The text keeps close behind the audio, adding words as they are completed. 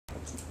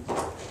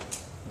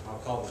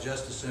call the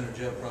Justice Center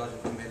Jail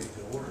Project Committee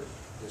to order.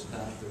 This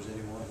time, if there's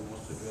anyone who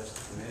wants to address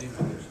the committee,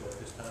 members at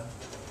this time.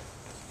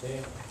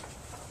 Tim,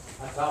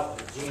 I talked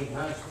to Jean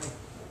Huntsman,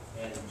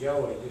 and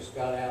Joey just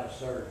got out of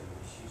surgery.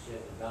 She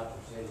said the doctor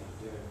said he's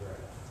doing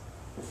great.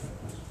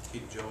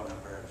 Keep Joe in our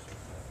prayers.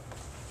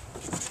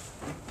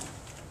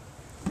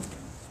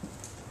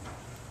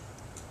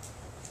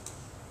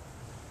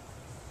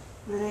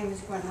 My name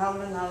is Gwen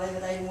Holman. I live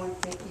at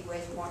 8150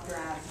 Westmont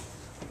Drive.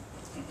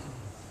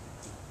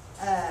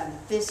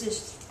 This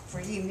is for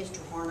you, Mr.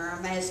 Horner.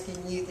 I'm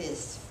asking you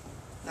this.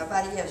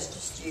 Nobody else,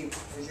 just you,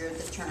 because you're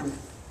the chairman.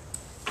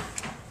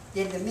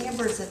 Did the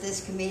members of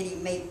this committee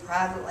meet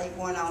privately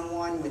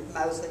one-on-one with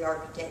Moseley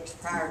Architects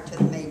prior to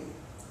the meeting?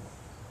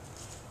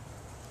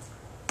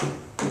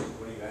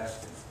 What are you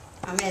asking?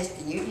 I'm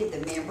asking you, did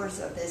the members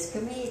of this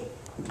committee,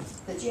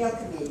 the jail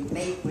committee,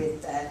 meet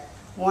with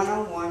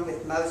one-on-one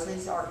with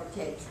Moseley's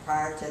Architects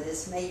prior to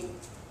this meeting?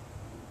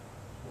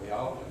 We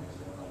all do this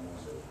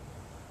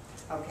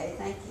one-on-one. Okay,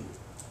 thank you.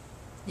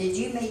 Did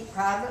you meet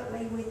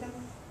privately with them,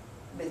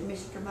 with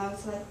Mr.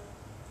 Moseley?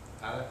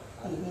 I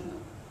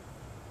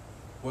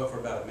Well, for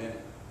about a minute.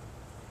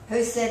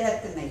 Who set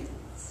up the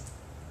meetings?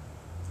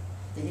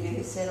 Do you know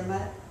who set them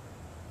up?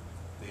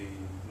 The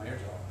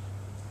mayor's office.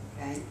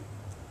 Okay.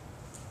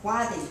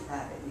 Why these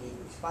private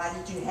meetings? Why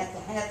did you have to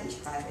have these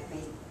private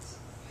meetings?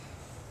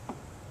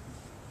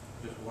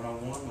 Just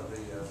one-on-one with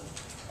the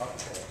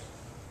architects.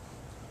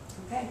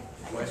 Okay.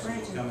 The Thank you for questions was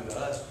answering. coming to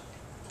us.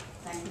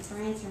 Thank you for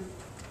answering.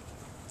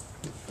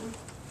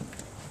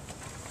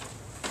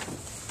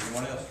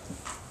 Anyone else?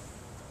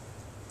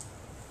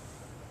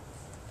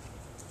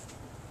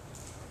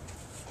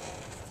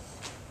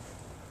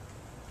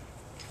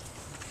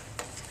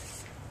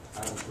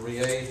 Item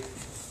 3A,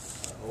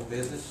 old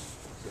business,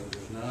 so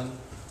there's none.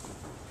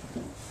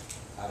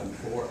 Item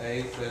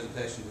 4A,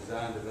 presentation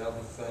design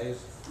development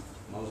phase,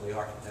 Moseley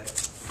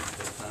Architects,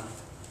 this time.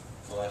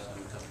 The last time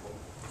we come forward.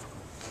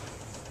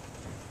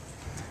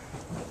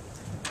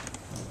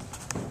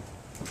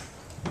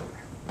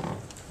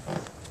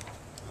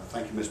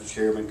 Thank you, Mr.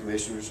 Chairman,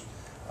 Commissioners.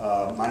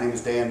 My name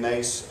is Dan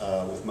Nace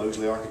with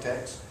Moseley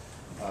Architects.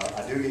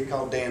 I do get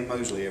called Dan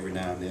Moseley every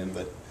now and then,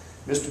 but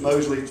Mr.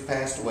 Moseley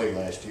passed away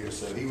last year,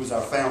 so he was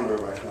our founder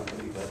of our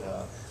company,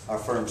 but our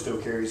firm still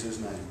carries his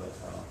name. But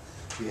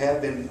we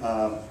have been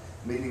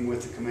meeting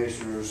with the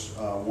Commissioners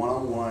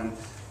one-on-one,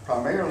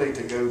 primarily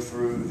to go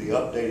through the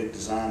updated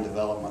design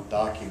development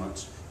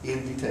documents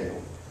in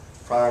detail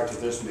prior to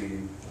this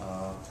meeting.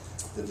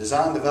 The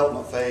design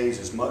development phase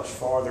is much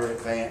farther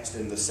advanced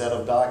in the set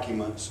of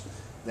documents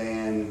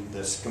than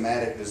the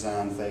schematic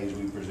design phase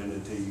we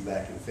presented to you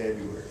back in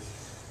February.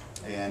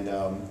 And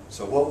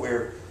so what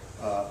we're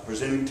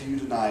presenting to you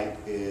tonight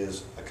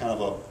is a kind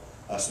of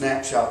a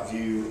snapshot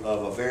view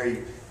of a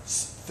very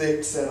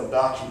thick set of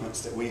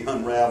documents that we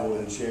unraveled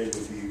and shared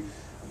with you,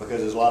 because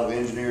there's a lot of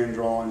engineering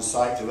drawings,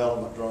 site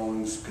development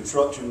drawings,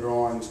 construction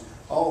drawings,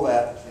 all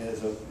that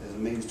as a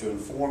means to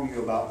inform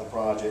you about the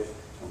project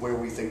and where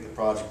we think the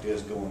project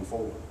is going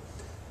forward.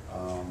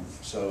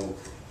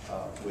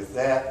 With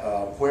that,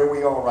 where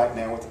we are right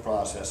now with the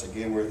process,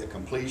 again, we're at the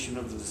completion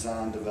of the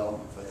design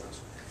development phase.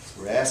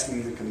 We're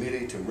asking the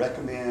committee to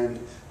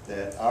recommend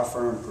that our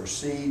firm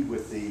proceed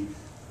with the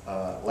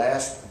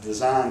last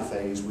design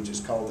phase, which is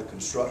called the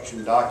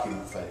construction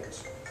document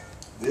phase.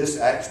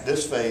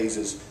 This phase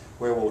is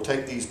where we'll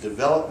take these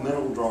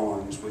developmental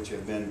drawings, which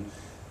have been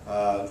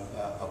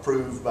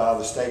approved by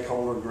the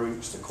stakeholder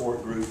groups, the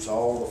court groups,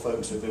 all the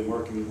folks have been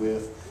working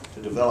with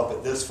to develop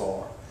it this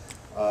far,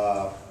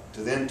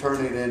 to then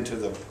turn it into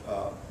the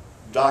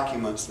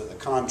documents that the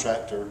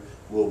contractor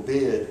will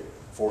bid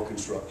for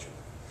construction.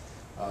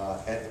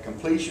 At the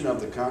completion of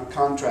the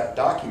contract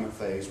document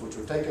phase, which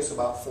will take us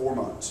about 4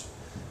 months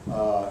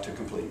to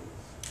complete,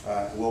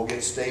 we'll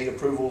get state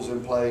approvals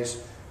in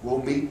place.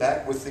 We'll meet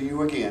back with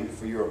you again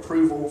for your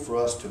approval for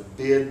us to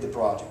bid the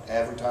project,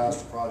 advertise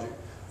the project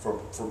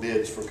for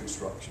bids for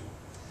construction.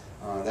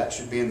 That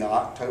should be in the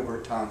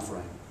October time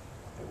frame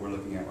that we're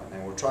looking at right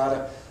now. We'll try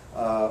to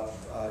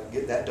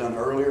get that done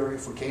earlier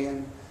if we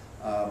can,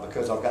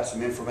 because I've got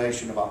some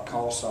information about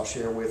costs I'll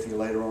share with you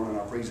later on in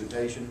our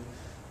presentation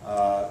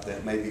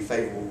that may be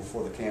favorable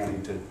for the county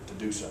to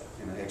do so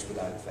in an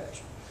expedited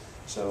fashion.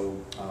 So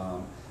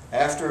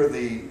after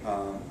the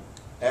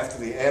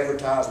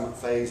advertisement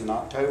phase in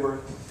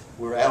October,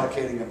 we're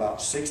allocating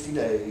about 60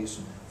 days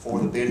for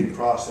the bidding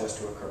process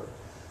to occur.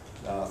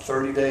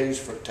 30 days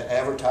to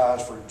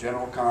advertise for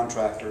general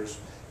contractors,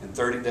 and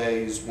 30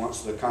 days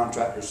once the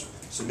contractors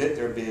submit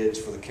their bids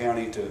for the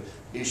county to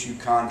issue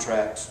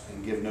contracts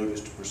and give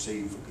notice to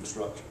proceed for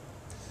construction.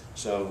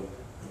 So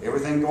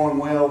everything going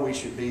well, we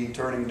should be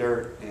turning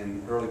dirt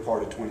in early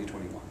part of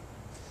 2021.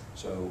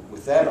 So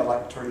with that, I'd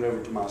like to turn it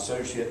over to my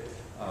associate,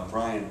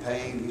 Brian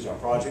Payne. He's our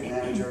project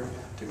manager,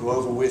 to go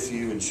over with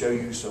you and show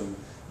you some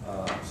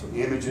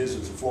images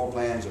and some floor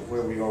plans of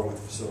where we are with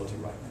the facility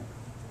right now.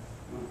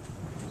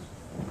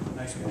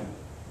 Thanks, man.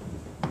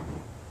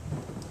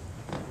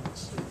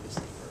 Let's see if this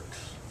works.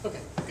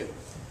 Okay, good.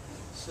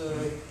 So, we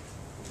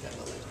got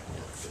the list.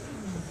 Yeah,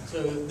 good.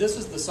 So this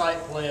is the site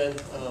plan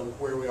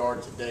where we are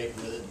to date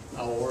with it.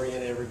 I'll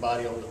orient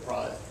everybody on the to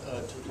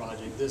the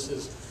project. This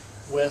is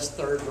West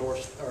 3rd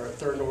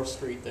North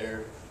Street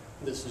there.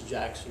 This is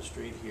Jackson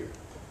Street here.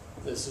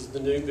 This is the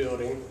new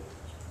building,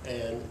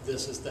 and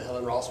this is the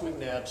Helen Ross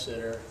McNabb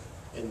Center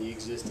and the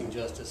existing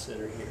Justice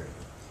Center here.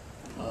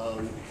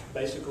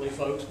 Basically,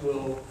 folks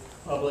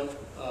public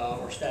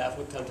or staff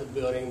would come to the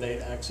building, they'd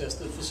access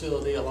the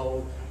facility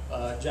along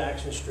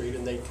Jackson Street,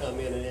 and they'd come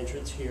in an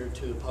entrance here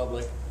to the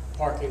public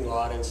parking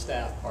lot and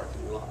staff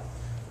parking lot.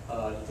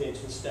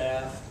 Detention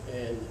staff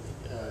and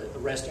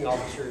arresting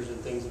officers and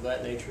things of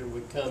that nature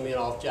would come in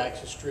off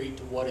Jackson Street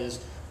to what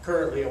is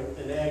currently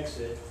an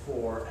exit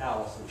for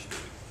Allison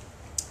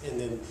Street. And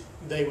then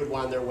they would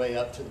wind their way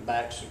up to the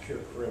back secure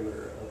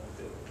perimeter of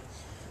the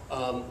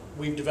building.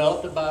 We've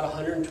developed about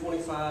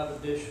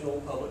 125 additional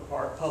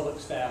public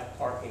staff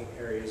parking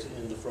areas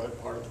in the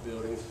front part of the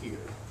building here.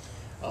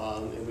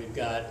 And we've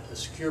got a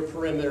secure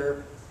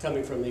perimeter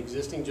coming from the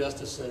existing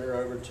Justice Center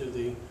over to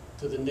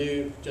the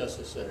new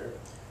Justice Center,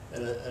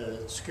 and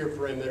a secure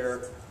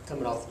perimeter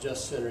coming off the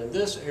Justice Center in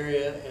this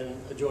area and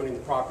adjoining the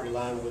property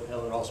line with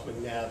Helen Ross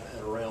McNabb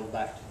and around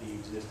back to the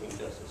existing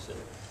Justice Center.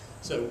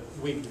 So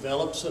we've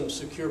developed some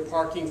secure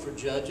parking for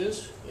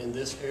judges in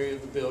this area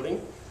of the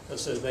building.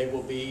 So they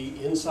will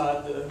be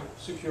inside the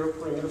secure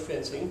perimeter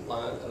fencing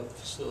line of the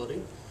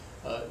facility.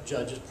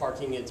 Judges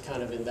parking is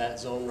kind of in that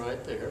zone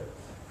right there.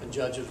 And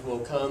judges will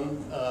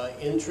come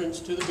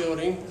entrance to the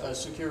building,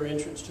 secure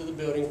entrance to the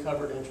building,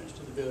 covered entrance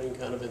to the building,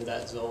 kind of in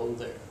that zone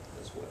there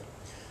as well.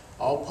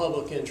 All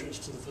public entrance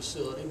to the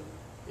facility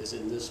is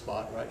in this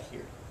spot right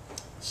here.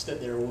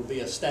 There will be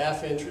a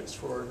staff entrance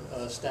for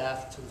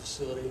staff to the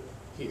facility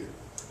here.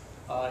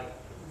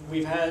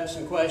 We've had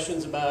some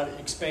questions about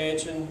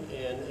expansion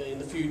and in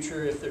the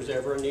future if there's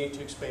ever a need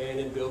to expand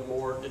and build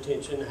more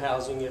detention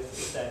housing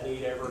if that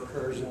need ever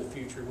occurs in the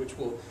future, which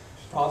will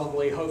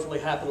probably hopefully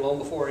happen long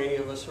before any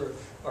of us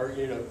are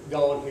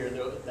gone here.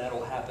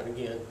 That'll happen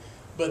again.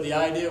 But the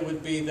idea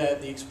would be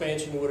that the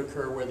expansion would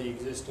occur where the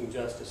existing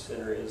Justice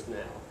Center is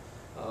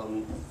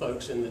now.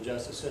 Folks in the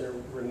Justice Center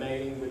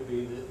remaining would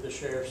be the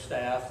sheriff's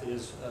staff,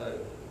 is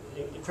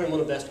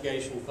criminal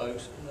investigation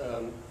folks,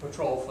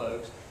 patrol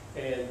folks,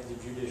 and the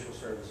judicial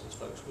services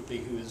folks would be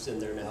who is in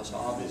there now. So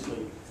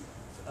obviously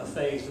a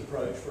phased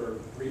approach for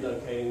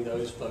relocating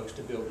those folks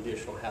to build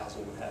additional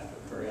housing would have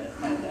to occur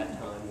at that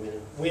time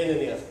when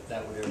and if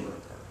that would ever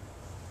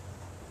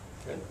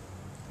occur. Okay.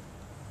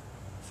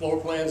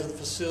 Floor plans of the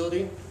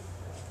facility.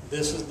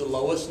 This is the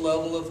lowest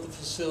level of the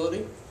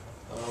facility.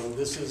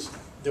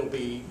 There'll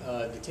be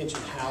detention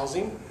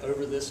housing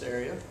over this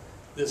area.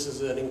 This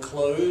is an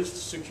enclosed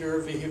secure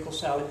vehicle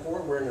sally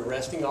port where an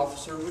arresting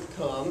officer would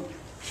come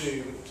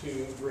to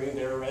bring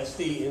their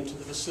arrestee into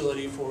the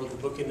facility for the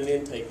booking and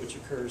intake, which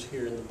occurs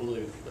here in the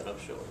blue that I'm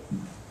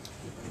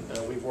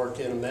showing. We've worked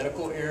in a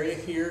medical area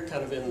here,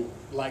 kind of in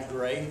light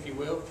gray, if you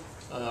will,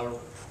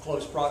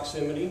 close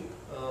proximity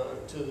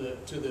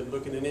to the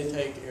booking and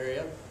intake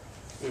area.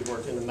 We've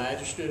worked in a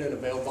magistrate and a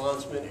bail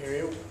bondsman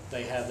area.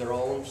 They have their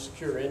own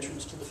secure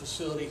entrance to the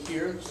facility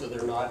here, so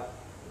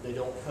they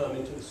don't come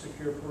into the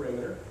secure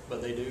perimeter,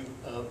 but they do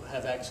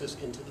have access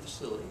into the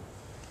facility.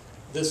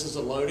 This is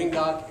a loading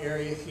dock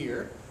area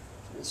here.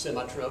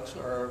 Semi-trucks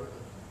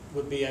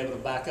would be able to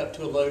back up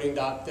to a loading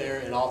dock there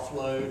and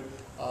offload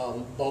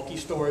bulky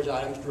storage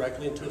items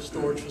directly into a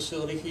storage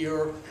facility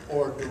here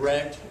or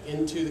direct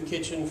into the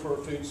kitchen for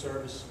food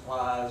service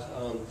supplies.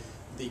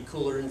 The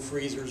cooler and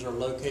freezers are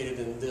located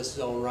in this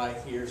zone right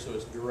here, so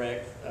it's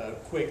direct,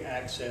 quick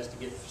access to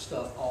get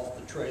stuff off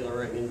the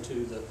trailer and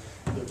into the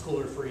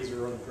cooler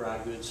freezer or the dry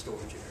goods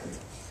storage area.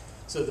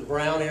 So the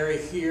brown area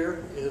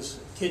here is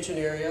kitchen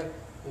area,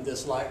 and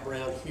this light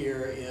brown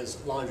here is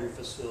laundry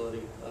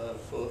facility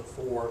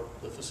for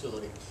the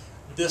facility.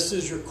 This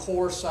is your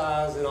core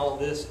size, and all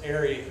this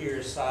area here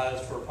is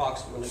sized for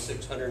approximately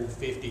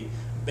 650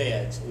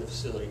 beds in the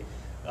facility.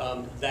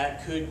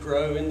 That could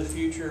grow in the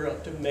future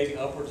up to maybe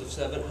upwards of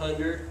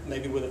 700,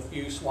 maybe with a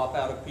few swap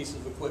out of pieces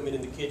of equipment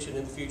in the kitchen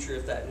in the future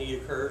if that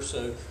need occurs.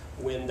 So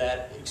when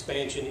that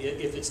expansion,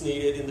 if it's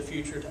needed in the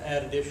future to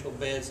add additional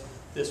beds,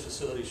 this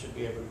facility should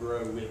be able to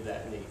grow with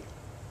that need.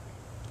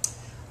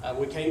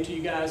 We came to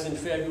you guys in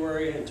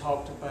February and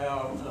talked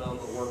about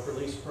a work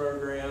release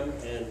program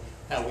and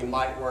how we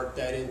might work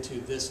that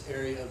into this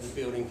area of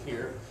the building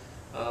here.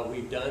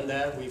 We've done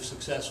that. We've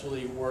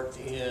successfully worked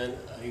in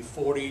a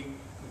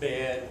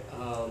 40-bed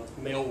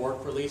male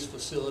work release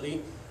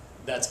facility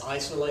that's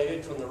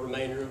isolated from the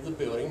remainder of the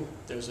building.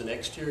 There's an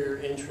exterior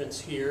entrance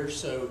here,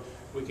 so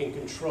we can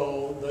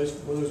control those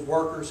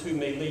workers who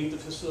may leave the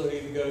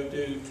facility to go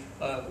do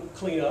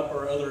cleanup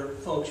or other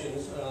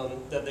functions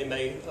that they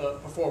may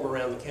perform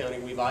around the county.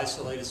 We've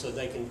isolated so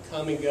they can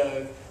come and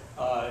go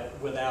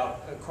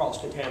without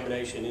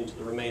cross-contamination into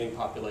the remaining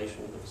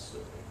population of the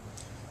facility.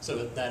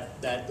 So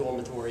that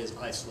dormitory is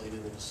isolated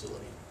in the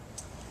facility.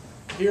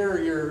 Here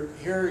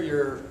are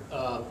your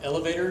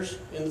elevators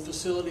in the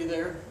facility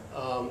there.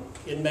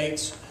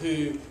 inmates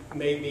who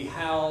may be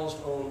housed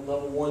on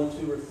level 1,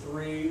 2, or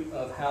 3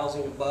 of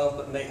housing above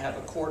but may have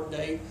a court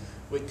date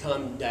would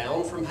come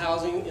down from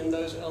housing in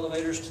those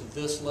elevators to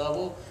this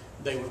level.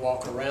 They would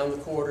walk around the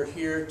corridor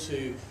here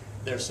to,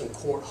 there's some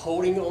court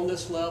holding on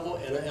this level,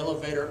 and an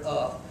elevator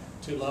up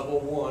to level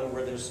 1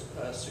 where there's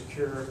a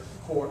secure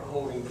court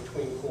holding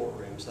between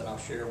courtrooms that I'll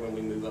share when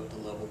we move up to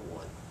level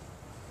 1.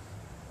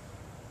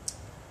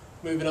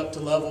 Moving up to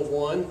level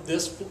 1,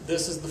 this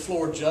is the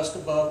floor just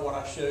above what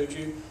I showed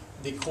you.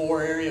 The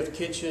core area of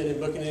kitchen and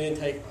booking and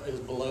intake is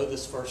below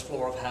this first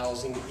floor of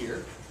housing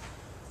here.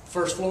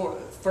 First floor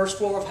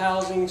of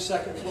housing,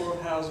 second floor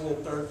of housing,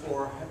 and third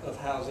floor of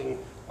housing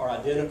are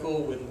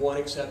identical with one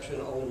exception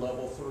on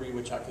level 3,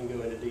 which I can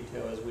go into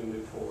detail as we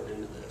move forward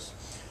into this.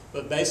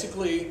 But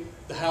basically,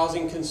 the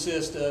housing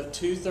consists of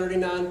 2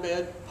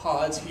 39-bed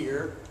pods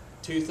here,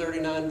 2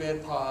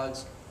 39-bed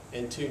pods,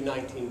 and 2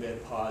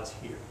 19-bed pods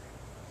here.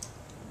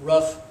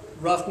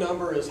 Rough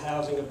number is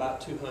housing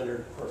about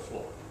 200 per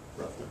floor,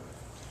 rough number.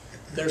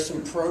 There's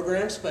some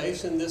program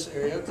space in this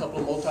area, a couple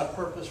of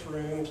multi-purpose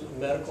rooms, a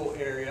medical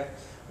area.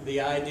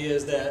 The idea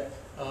is that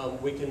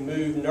we can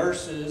move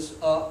nurses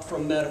up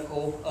from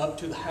medical up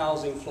to the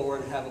housing floor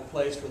and have a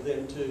place for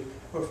them to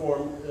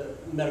perform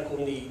medical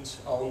needs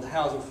on the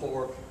housing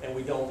floor, and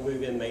we don't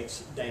move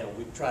inmates down.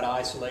 We try to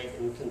isolate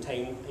and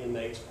contain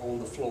inmates on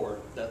the floor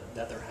that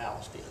they're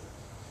housed in.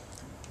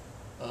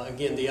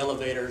 Again, the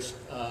elevators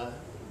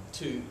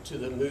to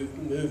the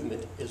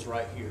movement is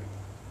right here.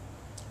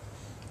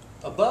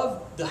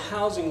 Above the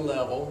housing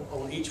level,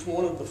 on each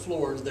one of the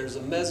floors, there's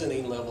a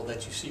mezzanine level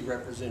that you see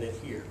represented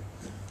here.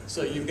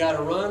 So you've got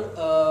a run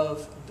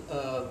of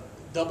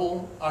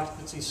double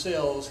occupancy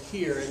cells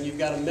here, and you've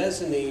got a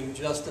mezzanine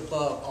just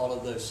above all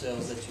of those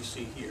cells that you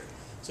see here.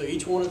 So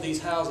each one of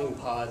these housing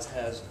pods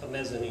has a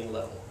mezzanine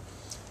level.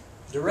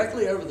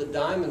 Directly over the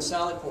diamond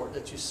sally port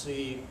that you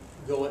see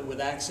going with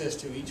access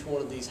to each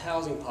one of these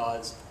housing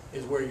pods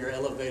is where your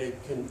elevated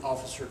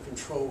officer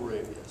control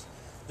room is.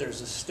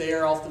 There's a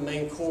stair off the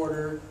main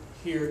corridor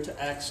here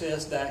to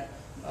access that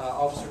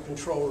officer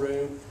control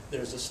room.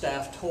 There's a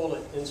staff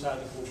toilet inside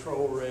the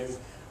control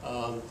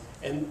room.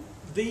 And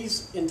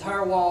these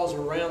entire walls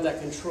around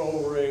that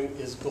control room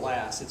is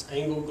glass. It's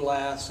angled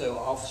glass, so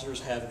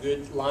officers have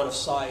good line of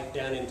sight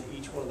down into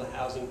each one of the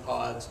housing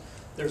pods.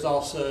 There's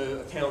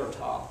also a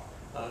countertop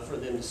for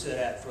them to sit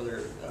at for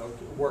their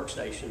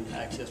workstation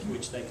access,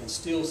 which they can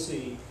still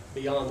see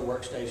beyond the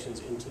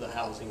workstations into the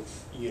housing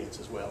units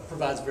as well.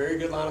 Provides very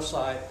good line of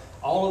sight.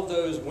 All of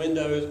those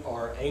windows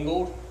are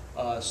angled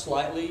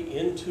slightly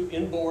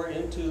inboard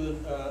into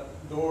the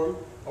dorm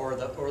or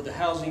the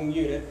housing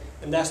unit,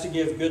 and that's to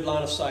give good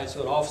line of sight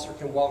so an officer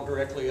can walk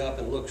directly up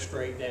and look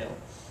straight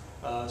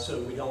down,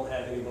 so we don't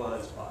have any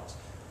blind spots.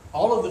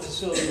 All of the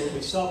facility will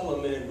be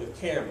supplemented with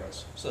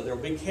cameras, so there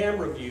will be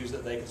camera views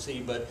that they can see,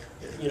 but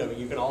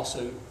you can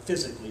also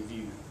physically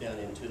view down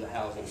into the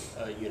housing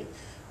unit.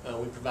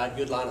 We provide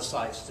good line of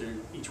sight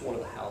through each one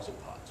of the housing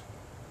pods.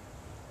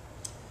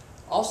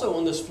 Also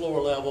on this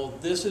floor level,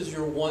 this is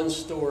your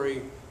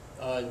one-story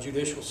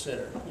judicial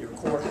center, your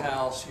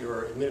courthouse,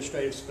 your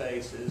administrative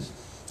spaces,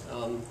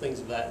 things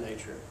of that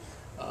nature,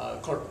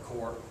 clerk of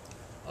court.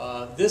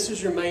 This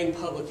is your main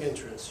public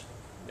entrance.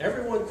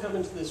 Everyone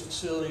coming to this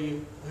facility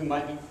who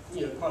might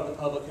be part of the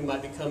public, who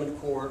might be coming to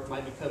court,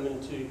 might be coming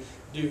to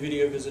do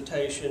video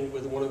visitation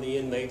with one of the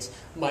inmates,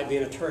 might be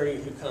an attorney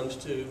who comes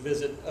to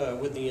visit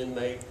with the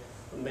inmate,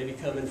 maybe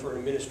coming for an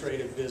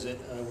administrative visit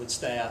with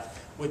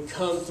staff, would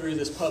come through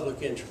this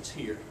public entrance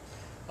here.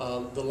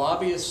 The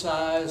lobby is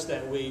sized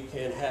that we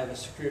can have a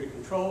security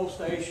control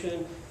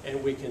station,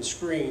 and we can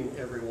screen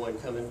everyone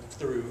coming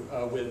through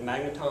with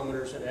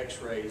magnetometers and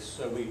x-rays,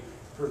 so we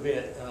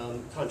prevent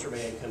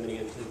contraband coming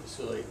into the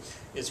facility.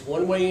 It's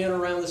one way in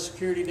around the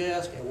security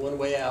desk and one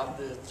way out.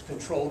 It's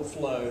controlled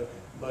flow,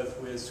 both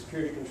with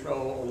security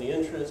control on the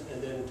entrance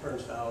and then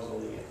turnstiles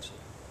on the exit.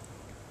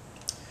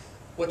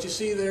 What you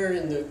see there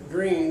in the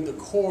green, the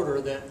corridor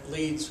that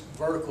leads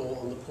vertical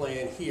on the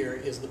plan here,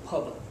 is the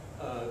public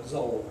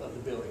zone of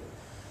the building.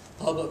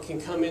 Public can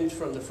come in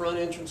from the front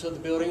entrance of the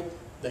building.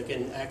 They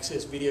can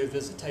access video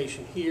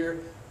visitation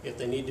here. If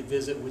they need to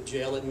visit with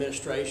jail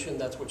administration,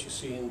 that's what you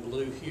see in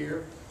blue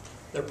here.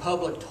 There are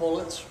public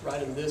toilets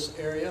right in this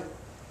area,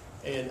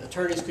 and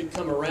attorneys could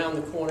come around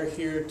the corner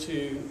here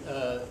to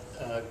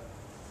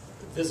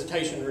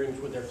visitation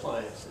rooms with their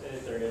clients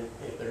if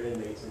they're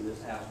inmates in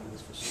this house, in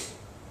this facility.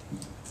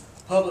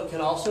 Public can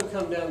also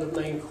come down the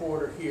main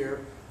corridor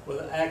here with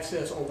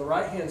access on the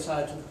right-hand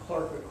side to the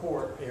clerk of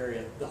court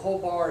area. The whole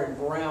bar in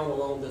brown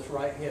along this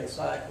right-hand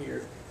side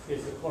here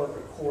is the clerk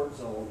of court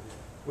zone.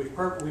 We've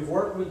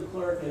worked with the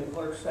clerk and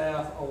clerk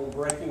staff on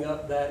breaking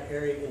up that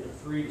area into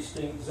 3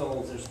 distinct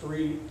zones. There's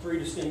three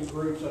distinct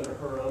groups under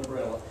her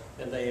umbrella,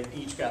 and they have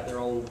each got their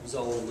own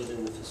zone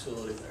within the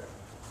facility there.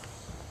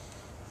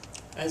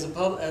 As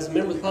a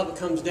member of the public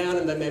comes down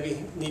and they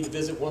maybe need to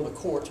visit one of the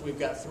courts, we've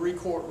got 3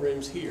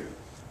 courtrooms here.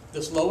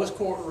 This lowest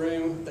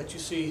courtroom that you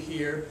see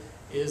here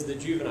is the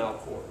juvenile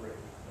courtroom.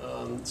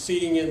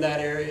 Seating in that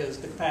area is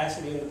the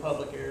capacity in the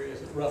public area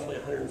is roughly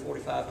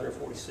 145,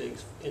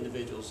 146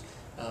 individuals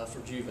for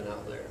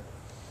juvenile there.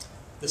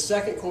 The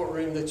second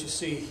courtroom that you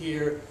see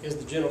here is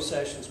the General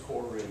Sessions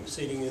courtroom.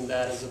 Seating in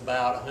that is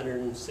about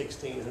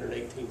 116,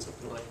 118,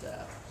 something like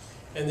that.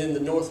 And then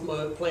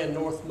the planned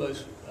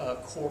northmost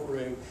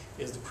courtroom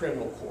is the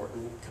criminal court,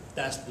 and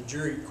that's the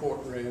jury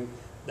courtroom.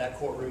 That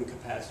courtroom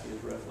capacity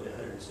is roughly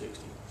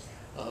 160.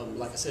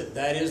 Like I said,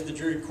 that is the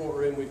jury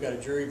courtroom. We've got a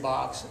jury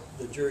box.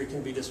 The jury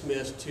can be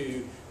dismissed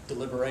to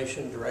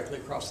deliberation directly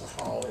across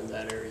the hall in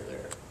that area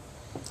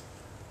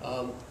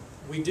there.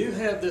 We do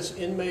have this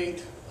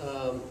inmate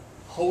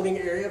holding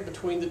area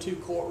between the two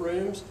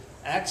courtrooms.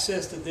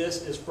 Access to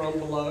this is from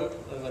below,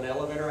 of an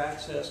elevator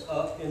access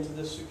up into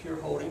this secure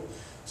holding.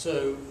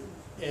 So,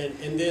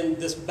 and then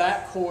this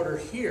back quarter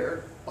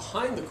here,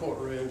 behind the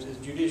courtrooms, is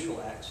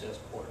judicial access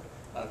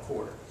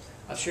quarter.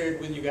 I've shared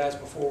with you guys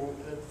before,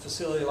 a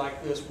facility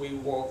like this, we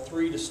want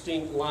 3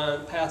 distinct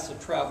paths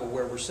of travel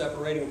where we're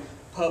separating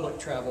public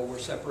travel, we're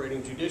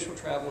separating judicial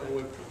travel, and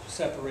we're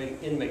separating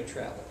inmate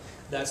travel.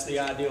 That's the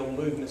ideal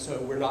movement, so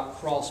we're not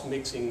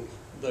cross-mixing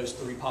those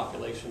 3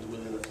 populations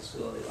within a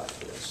facility like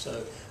this.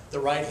 So the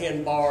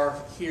right-hand bar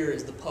here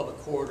is the public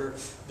quarter,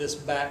 this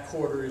back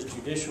quarter is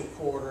judicial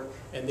quarter,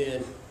 and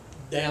then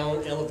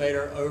down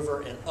elevator,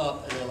 over, and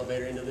up an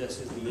elevator into this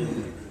is the inmate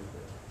movement.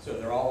 So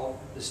they're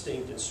all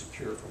distinct and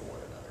secure from one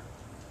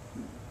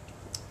another.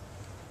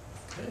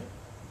 Okay.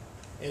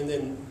 And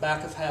then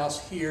back of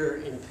house here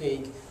in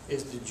pink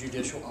is the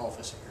judicial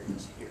office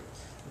areas here.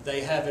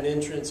 They have an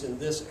entrance in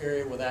this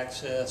area with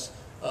access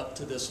up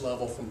to this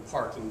level from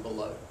parking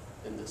below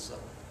in this zone.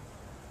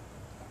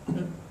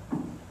 Okay.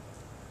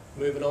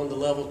 Moving on to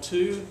level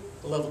 2.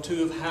 The level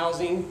 2 of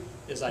housing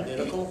is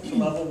identical to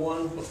level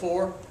 1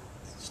 before.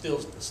 Still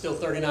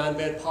 39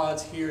 bed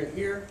pods here and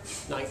here,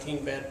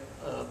 19 bed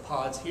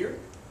pods here,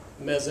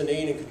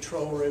 mezzanine and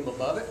control room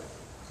above it.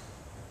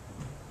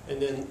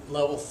 And then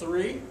level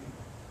 3,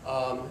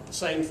 the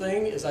same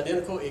thing is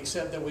identical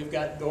except that we've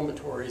got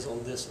dormitories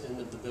on this end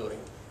of the building.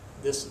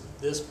 This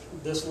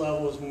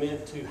level is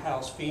meant to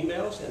house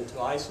females and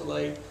to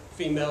isolate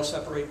females,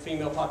 separate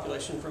female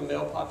population from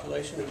male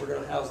population, and we're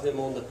going to house them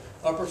on the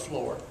upper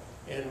floor.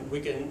 And we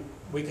can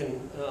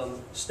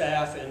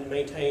staff and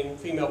maintain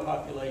female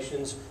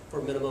populations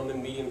for minimum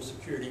and medium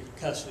security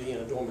custody in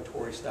a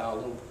dormitory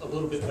style, a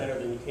little bit better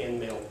than you can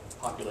male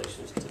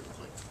populations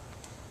typically.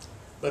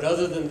 But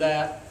other than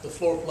that, the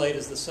floor plate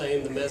is the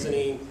same, the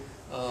mezzanine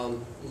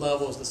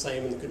level is the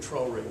same, and the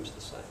control room is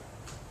the same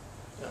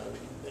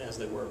as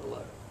they were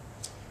below.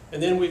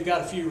 And then we've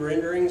got a few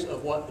renderings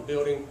of what the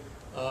building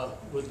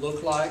would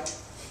look like.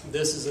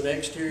 This is an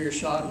exterior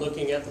shot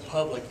looking at the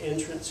public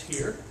entrance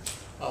here.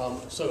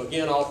 So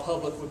again, all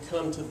public would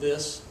come to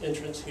this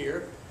entrance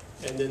here,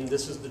 and then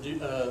this is the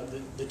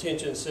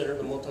detention center,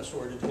 the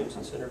multi-story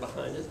detention center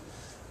behind it.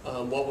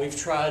 What we've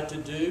tried to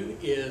do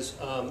is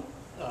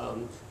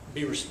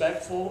be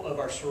respectful of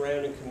our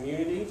surrounding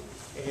community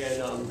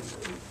and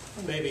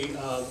maybe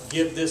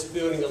give this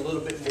building a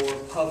little bit more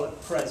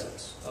public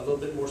presence, a little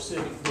bit more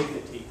civic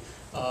dignity,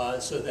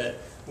 so that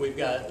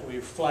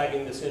we're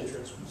flagging this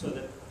entrance so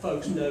that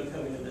folks know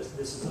coming to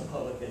this is a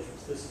public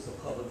entrance, this is a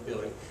public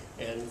building,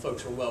 and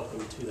folks are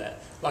welcome to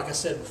that. Like I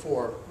said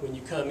before, when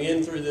you come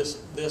in through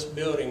this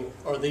building,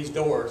 or these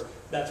doors,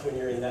 that's when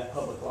you're in that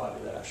public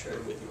lobby that I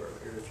shared with you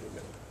earlier, if you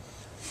remember.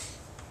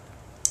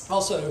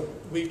 Also,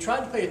 we've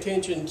tried to pay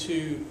attention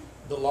to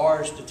the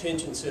large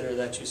detention center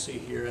that you see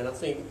here, and I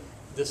think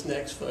this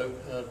next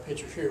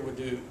picture here would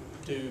do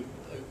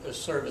a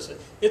service.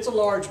 It's a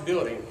large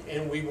building,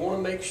 and we want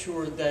to make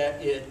sure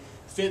that it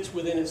fits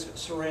within its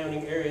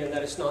surrounding area and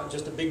that it's not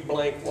just a big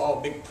blank wall,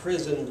 big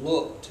prison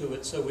look to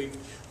it. So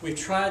we've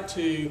tried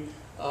to,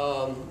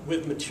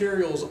 with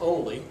materials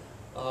only,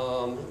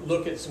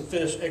 look at some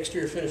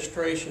exterior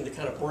fenestration to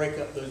kind of break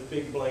up those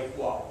big blank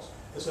walls.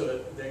 And so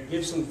that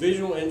gives some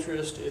visual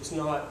interest. It's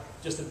not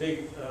just a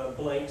big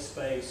blank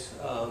space,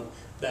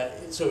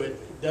 so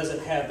it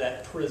doesn't have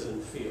that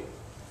prison feel,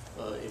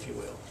 if you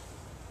will.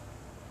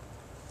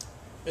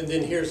 And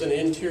then here's an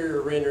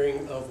interior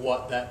rendering of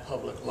what that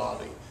public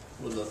lobby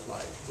would look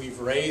like. We've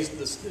raised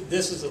this.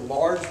 This is a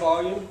large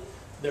volume.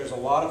 There's a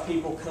lot of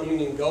people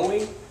coming and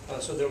going,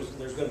 so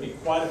there's going to be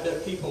quite a bit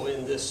of people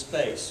in this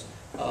space.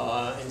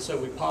 And so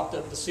we popped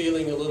up the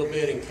ceiling a little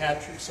bit and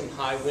captured some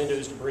high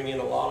windows to bring in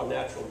a lot of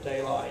natural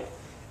daylight.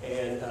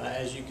 And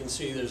as you can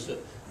see, there's the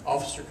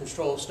officer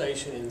control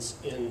station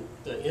in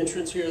the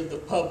entrance here.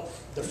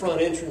 The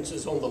front entrance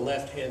is on the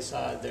left-hand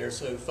side there,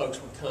 so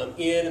folks would come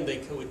in and they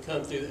would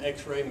come through the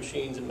x-ray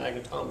machines and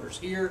magnetometers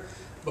here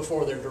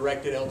before they're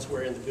directed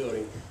elsewhere in the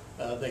building.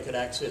 They could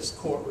access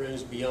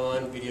courtrooms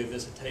beyond, video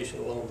visitation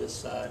along this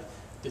side,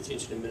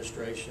 detention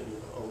administration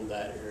on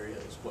that area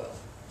as well.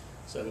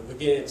 So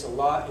again, it's a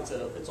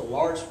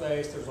large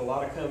space. There's a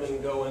lot of coming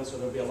and going, so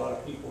there'll be a lot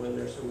of people in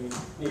there. So we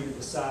needed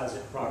to size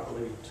it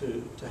properly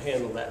to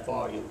handle that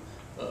volume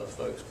of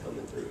folks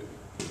coming through.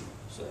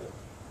 So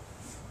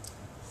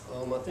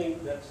I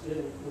think that's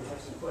it. We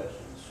have some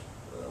questions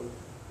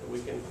that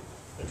we can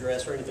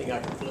address or anything I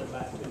can flip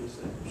back to you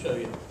to show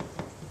you.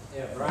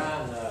 Yeah,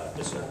 Brian,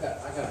 Yes, sir.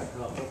 I got a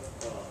couple.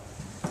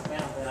 I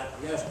found out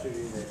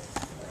yesterday that,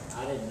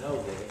 I didn't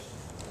know this,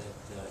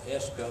 that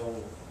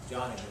Esco,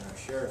 Johnny, our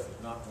sheriff,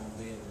 is not gonna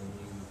be in the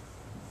new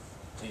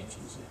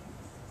detention center.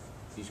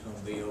 He's gonna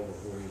be over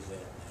where he's at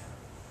now.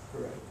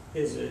 Correct.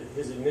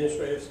 His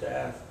administrative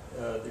staff,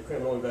 the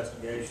criminal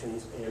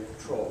investigations and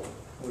patrol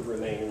would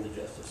remain in the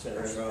Justice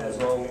Center as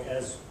long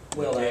as,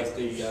 well as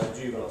the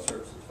juvenile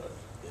services folks.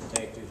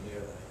 Detectives and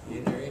everything.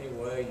 Is there any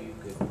way you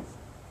could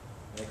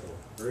make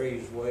a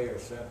breezeway or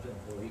something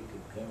where he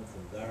could come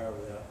from there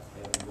without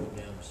having to go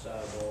down the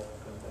sidewalk,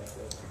 come back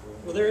up the road?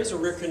 Well, there is a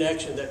rear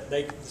connection that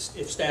they,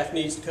 if staff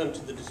needs to come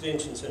to the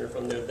detention center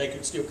from there, they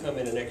could still come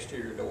in an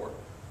exterior door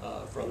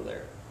from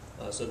there.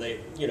 So they,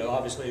 you know,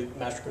 obviously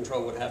master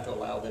control would have to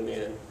allow them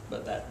in,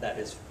 but that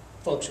is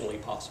functionally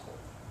possible.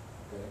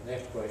 Okay,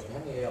 next question, how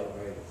many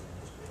elevators in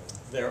this building?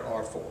 There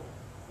are four.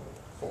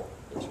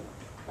 Yes, sir.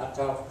 I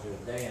talked to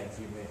Dan a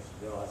few minutes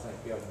ago. I think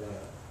y'all done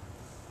a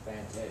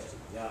fantastic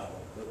job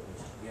of putting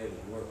this together.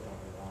 You worked on it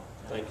a long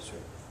time. Thank you,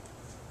 sir.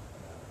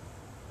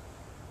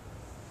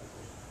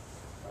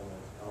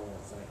 I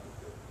want to thank you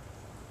for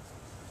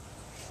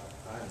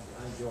I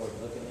enjoyed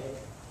looking at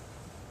it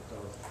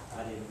because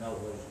I didn't know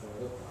what it's going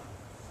to look like.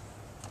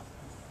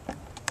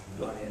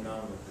 Not in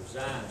on the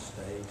design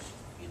stage,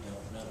 you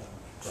don't know.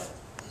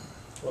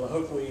 Well, I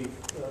hope we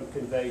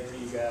conveyed to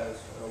you guys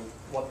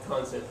what the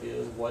concept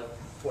is, what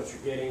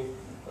you're getting.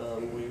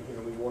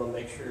 We want to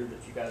make sure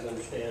that you guys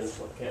understand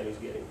what the county's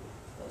getting.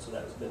 So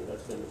that's been the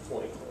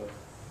point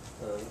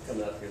of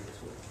coming out here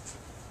this week.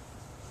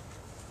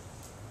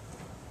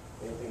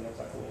 Anything else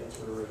I can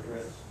answer or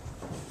address?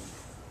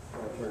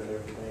 I'll turn it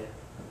over to Dan.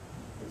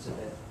 And sit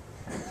down.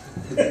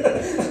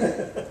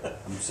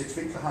 I'm 6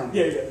 feet behind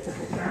Yeah, you.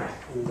 yeah.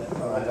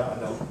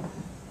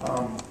 I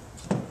don't.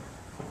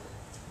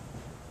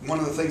 One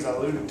of the things I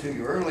alluded to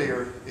you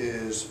earlier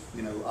is,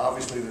 you know,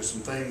 obviously there's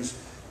some things,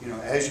 you know,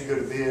 as you go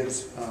to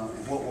bids,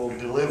 and what we'll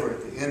deliver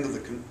at the end of the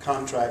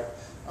contract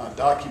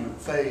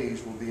document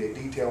phase will be a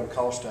detailed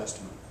cost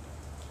estimate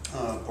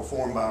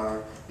performed by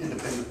our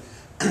independent,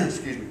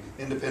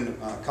 independent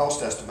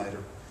cost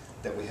estimator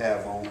that we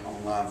have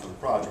online for the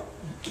project.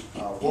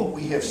 What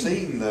we have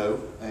seen though,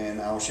 and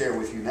I'll share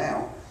with you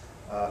now,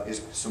 is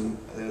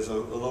there's a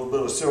little bit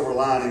of silver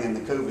lining in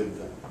the COVID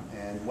thing.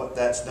 And what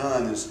that's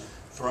done is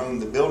thrown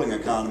the building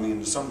economy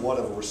into somewhat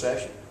of a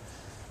recession.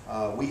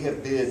 We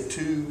have bid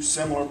 2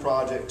 similar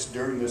projects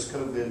during this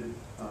COVID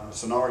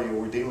scenario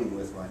we're dealing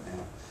with right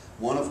now.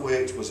 One of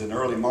which was in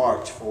early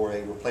March for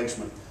a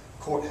replacement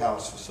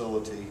courthouse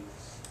facility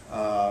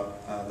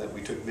that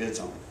we took bids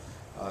on.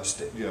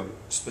 You know,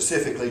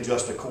 specifically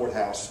just a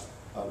courthouse,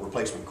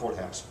 replacement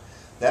courthouse.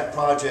 That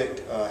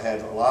project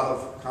had a lot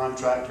of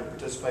contractor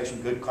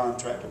participation, good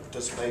contractor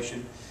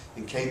participation,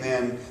 and came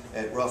in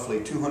at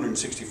roughly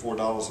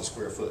 $264 a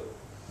square foot,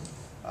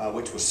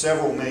 which was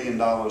several $1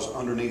 million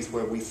underneath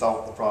where we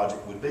thought the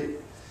project would be.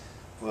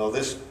 Well,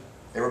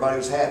 everybody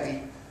was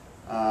happy.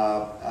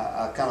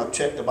 I kind of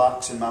checked the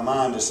box in my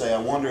mind to say, I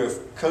wonder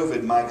if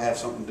COVID might have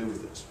something to do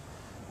with this.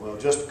 Well,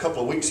 just a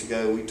couple of weeks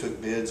ago, we took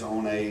bids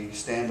on a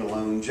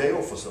standalone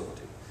jail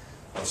facility,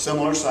 a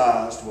similar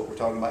size to what we're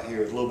talking about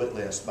here, a little bit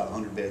less, about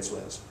 100 beds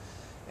less.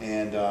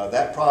 And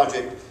that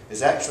project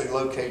is actually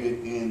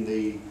located in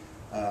the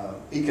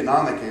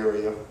economic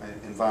area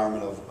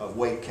environment of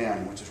Wake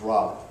County, which is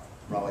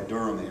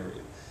Raleigh-Durham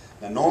area.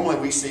 Now, normally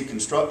we see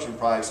construction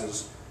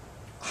prices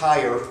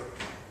higher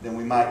than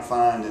we might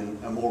find in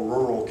a more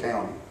rural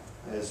county,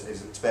 as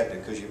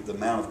expected, because the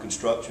amount of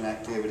construction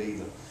activity,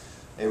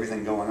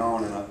 everything going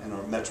on in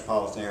a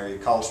metropolitan area,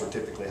 costs are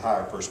typically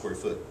higher per square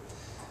foot.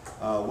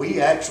 We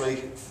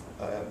actually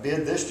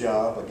bid this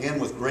job, again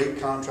with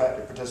great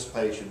contractor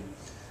participation,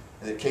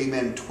 and it came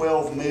in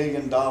 $12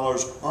 million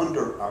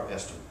under our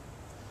estimate.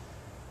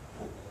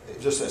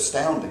 It's just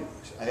astounding,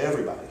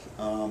 everybody.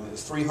 It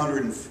was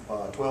 $312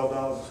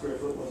 a square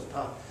foot, was it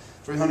top?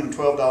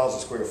 $312 a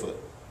square foot.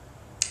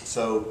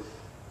 So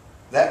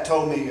that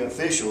told me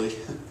officially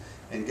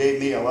and gave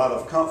me a lot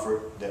of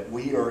comfort that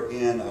we are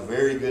in a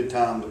very good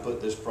time to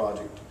put this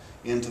project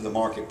into the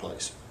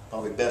marketplace.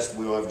 Probably best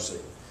we'll ever see.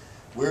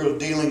 We're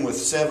dealing with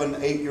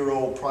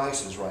 7-8-year-old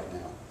prices right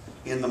now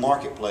in the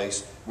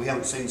marketplace we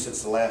haven't seen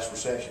since the last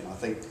recession. I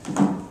think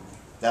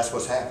that's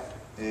what's happened.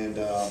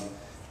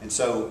 And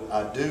so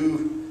I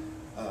do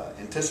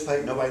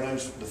anticipate, nobody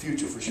knows the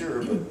future for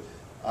sure, but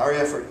our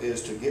effort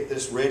is to get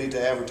this ready to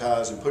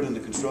advertise and put in the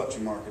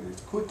construction market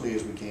as quickly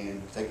as we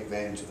can to take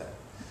advantage of that.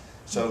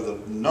 So the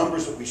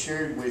numbers that we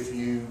shared with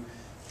you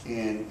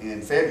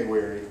in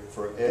February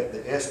for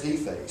the SD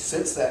phase,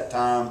 since that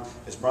time,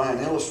 as Brian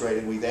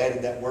illustrated, we've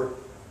added that work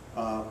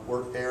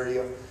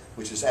area,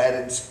 which has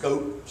added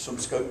some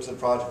scope to the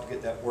project to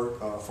get that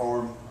work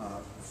farm,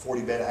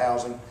 40-bed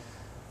housing.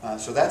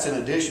 So that's in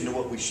addition to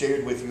what we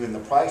shared with you and the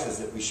prices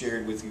that we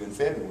shared with you in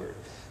February.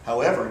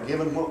 However,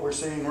 given what we're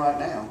seeing right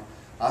now,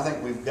 I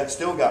think we've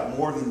still got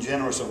more than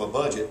generous of a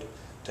budget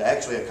to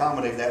actually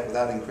accommodate that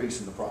without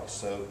increasing the price.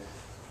 So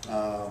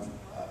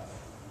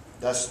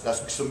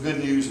that's some good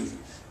news in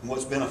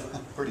what's been a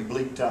pretty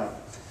bleak time.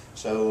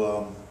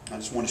 So I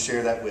just want to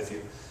share that with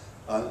you.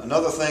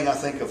 Another thing I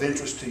think of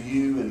interest to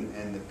you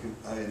and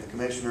the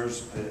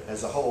commissioners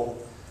as a whole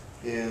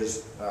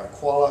is our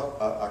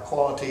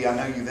quality. I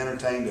know you've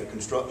entertained a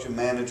construction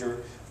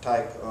manager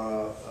type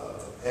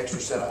extra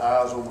set of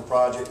eyes on the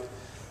project,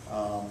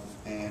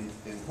 and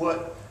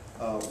what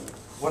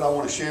I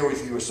want to share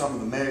with you are some of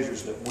the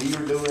measures that we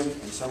are doing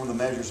and some of the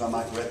measures I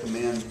might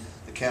recommend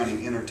the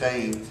county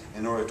entertain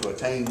in order to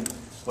attain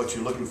what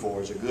you're looking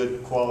for, is a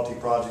good quality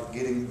project,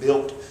 getting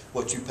built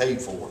what you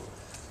paid for.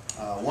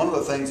 One of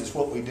the things is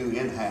what we do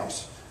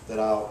in-house that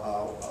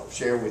I'll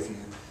share with you.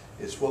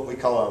 It's what we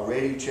call our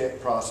Ready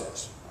Check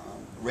process.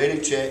 Ready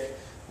Check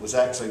was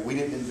actually, we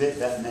didn't invent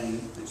that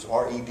name, it's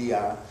REDI.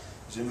 It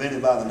was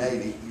invented by the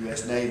Navy,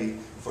 U.S. Navy,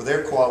 for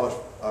their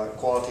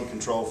quality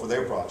control for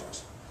their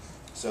projects.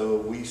 So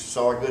we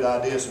saw a good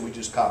idea, so we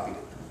just copied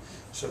it.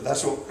 So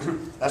that's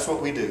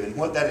what we do. And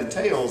what that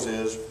entails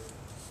is,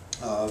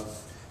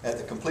 at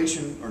the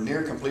completion or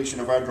near completion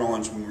of our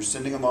drawings, when we're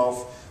sending them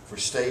off for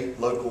state,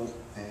 local,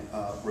 and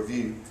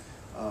review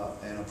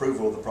and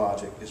approval of the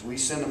project, is we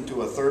send them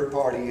to a third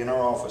party in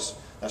our office.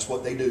 That's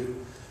what they do.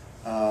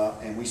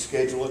 And we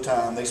schedule a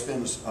time. They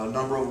spend a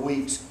number of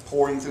weeks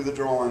pouring through the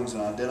drawings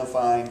and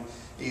identifying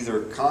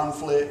either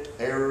conflict,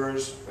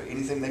 errors, or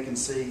anything they can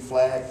see,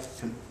 flag,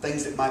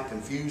 things that might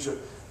confuse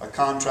a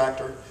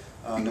contractor.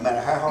 No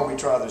matter how hard we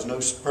try, there's no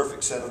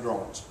perfect set of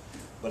drawings.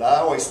 But I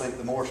always think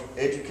the more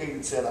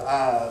educated set of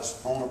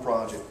eyes on a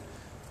project,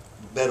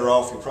 the better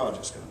off your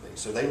project's going to be.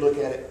 So they look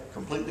at it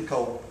completely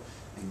cold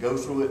and go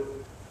through it,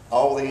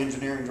 all the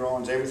engineering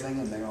drawings, everything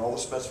in there, all the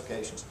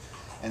specifications.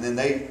 And then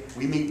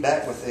we meet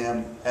back with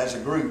them as a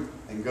group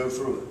and go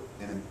through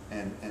it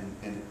and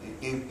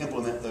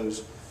implement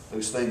those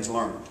things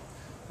learned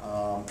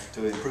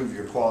to improve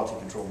your quality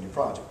control in your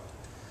project.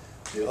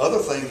 The other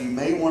thing you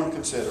may want to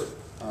consider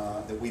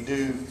that we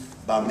do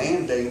by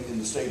mandate in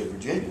the state of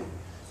Virginia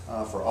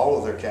for all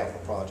of their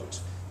capital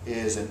projects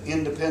is an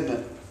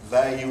independent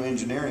value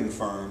engineering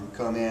firm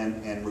come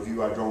in and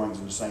review our drawings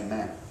in the same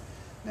manner.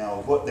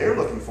 Now, what they're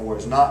looking for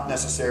is not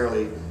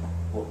necessarily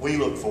what we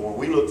look for.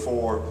 We look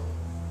for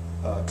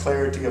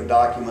clarity of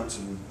documents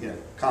and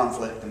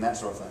conflict and that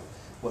sort of thing.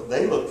 What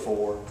they look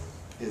for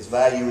is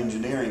value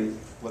engineering,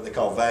 what they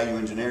call value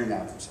engineering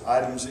items.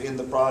 Items in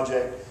the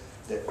project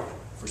that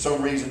for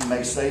some reason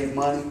may save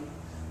money.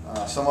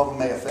 Some of them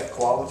may affect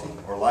quality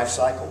or life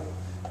cycle,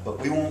 but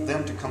we want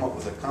them to come up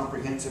with a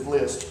comprehensive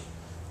list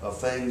of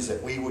things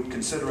that we would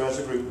consider as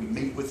a group. We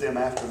meet with them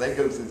after they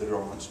go through the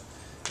drawings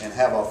and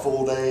have a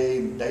full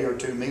day or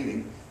two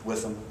meeting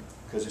with them,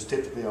 because it's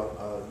typically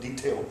a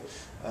detailed,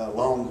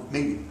 long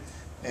meeting,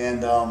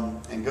 and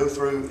go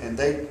through, and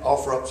they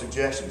offer up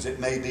suggestions. It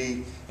may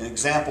be an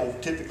example.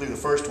 Typically the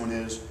first one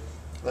is,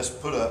 let's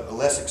put a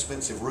less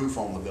expensive roof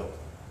on the building.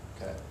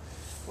 Okay.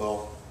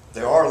 Well,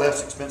 there are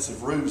less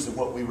expensive roofs than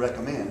what we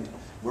recommend.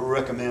 We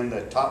recommend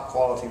a top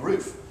quality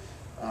roof.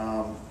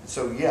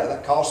 So yeah,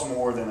 that costs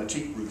more than a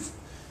cheap roof.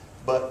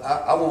 But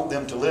I want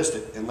them to list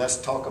it, and let's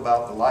talk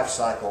about the life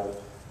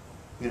cycle,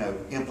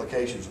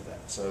 implications of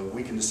that. So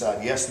we can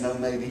decide yes, no,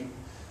 maybe.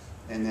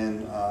 And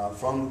then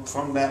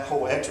from that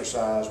whole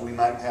exercise, we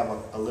might have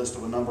a list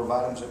of a number of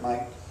items that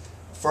might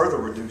further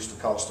reduce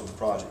the cost of the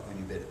project when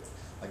you bid it.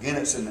 Again,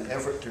 it's in an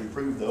effort to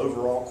improve the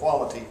overall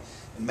quality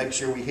and make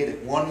sure we hit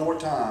it one more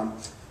time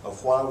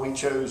of why we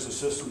chose the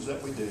systems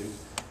that we do,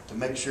 to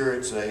make sure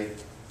it's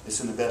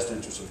in the best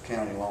interest of the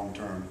county long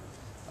term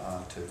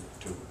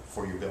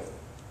for your building.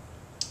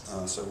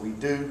 So we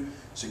do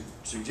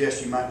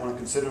suggest you might want to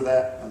consider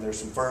that. There's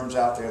some firms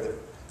out there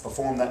that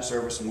perform that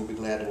service, and we'll be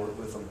glad to work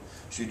with them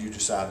should you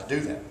decide to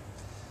do that.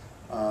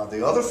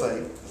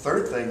 The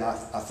third thing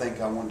I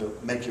think I wanted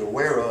to make you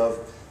aware of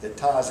that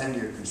ties into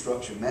your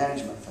construction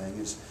management thing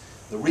is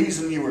the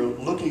reason you were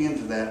looking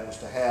into that was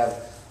to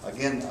have,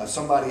 again,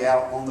 somebody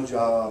out on the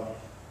job,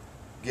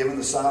 given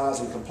the size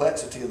and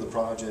complexity of the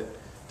project,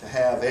 to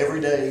have every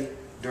day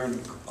during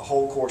a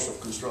whole course of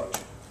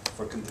construction,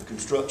 for the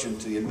construction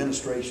to the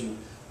administration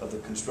of the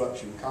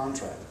construction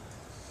contract.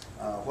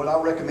 What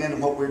I recommend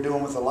and what we're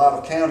doing with a lot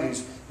of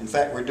counties, in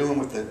fact we're doing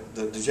with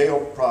the jail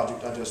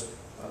project I just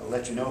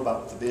let you know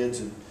about with the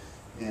bids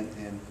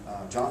in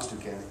Johnston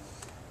County,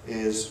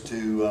 is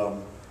to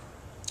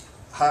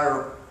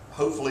hire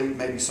hopefully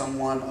maybe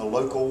someone, a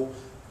local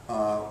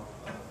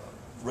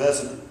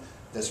resident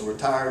that's a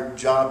retired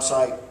job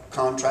site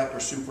contractor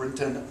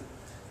superintendent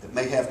that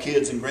may have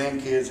kids and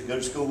grandkids that go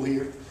to school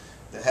here,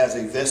 that has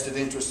a vested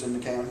interest in the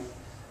county.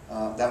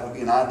 That would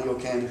be an ideal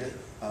candidate.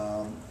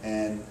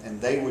 And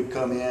they would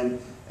come in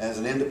as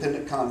an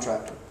independent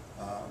contractor.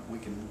 We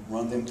can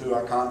run them through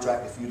our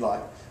contract if you'd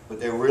like, but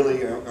they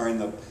really are in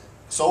the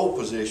sole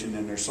position,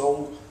 and their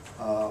sole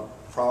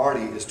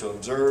priority is to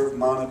observe,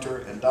 monitor,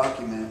 and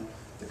document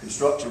the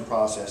construction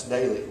process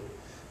daily,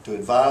 to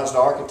advise the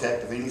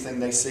architect of anything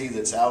they see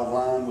that's out of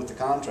line with the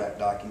contract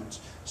documents,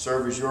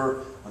 serve as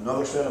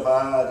another set of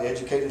eyes,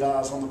 educated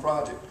eyes on the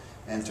project,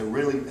 and to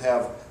really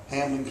have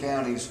Hamlin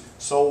County's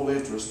sole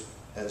interest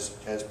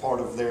as part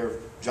of their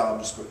job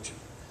description.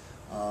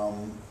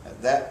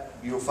 That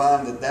you'll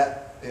find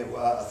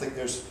I think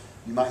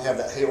you might have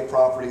that Hale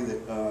property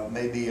that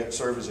maybe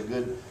serve as a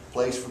good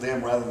place for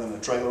them rather than a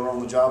trailer on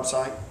the job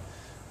site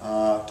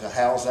to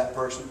house that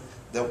person.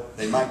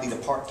 They might need a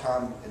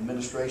part-time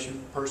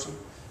administration person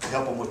to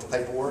help them with the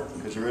paperwork,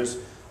 because there is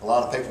a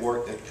lot of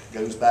paperwork that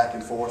goes back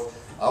and forth.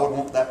 I would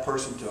want that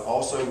person to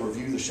also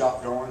review the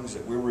shop drawings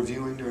that we're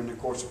reviewing during the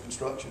course of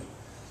construction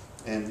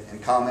and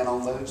comment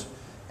on those.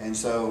 And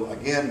so,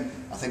 again,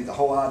 I think the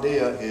whole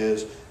idea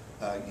is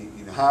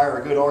you hire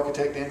a good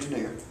architect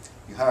engineer,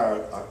 you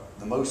hire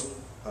the most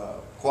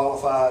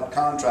qualified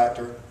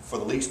contractor for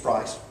the least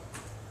price,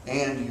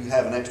 and you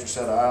have an extra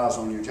set of eyes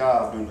on your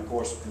job during the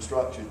course of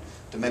construction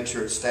to make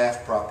sure it's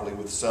staffed properly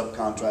with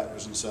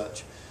subcontractors and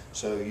such.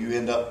 So you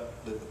end up,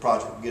 the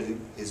project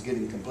is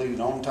getting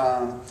completed on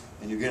time,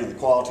 and you're getting the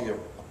quality of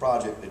a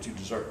project that you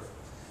deserve.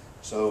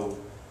 So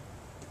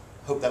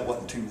hope that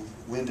wasn't too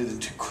winded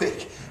and too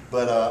quick,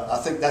 but I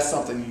think that's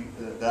something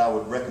that I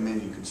would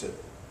recommend you consider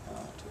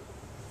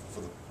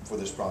for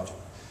this project.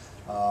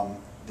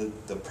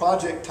 The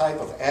project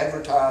type of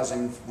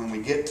advertising, when we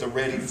get to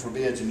ready for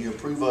bids and you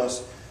approve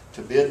us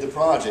to bid the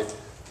project,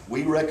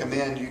 we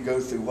recommend you go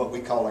through what we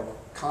call a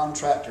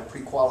contractor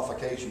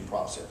pre-qualification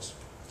process.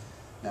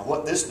 Now,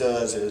 what this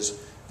does is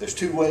there's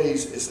two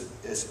ways. It's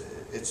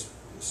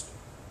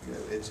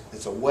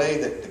a way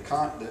that the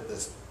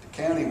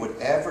county would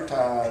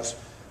advertise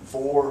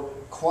for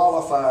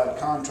qualified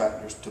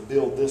contractors to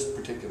build this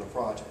particular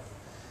project.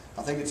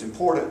 I think it's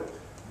important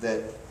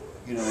that,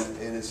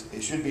 and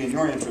it should be in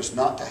your interest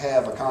not to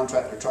have a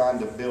contractor trying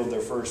to build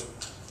their first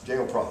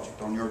jail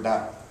project on your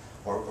dime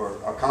or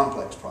a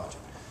complex project.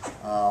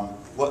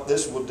 What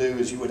this will do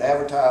is you would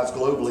advertise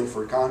globally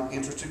for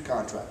interested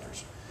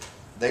contractors.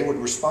 They would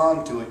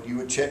respond to it. You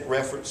would check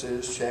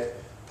references, check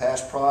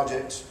past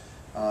projects.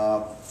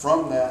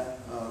 From that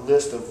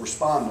list of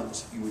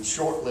respondents, you would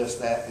shortlist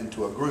that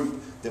into a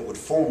group that would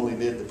formally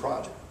bid the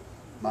project.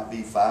 Might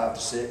be 5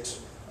 to 6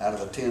 out of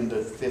the 10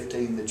 to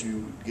 15 that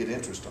you would get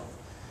interest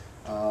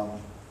on.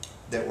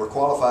 That were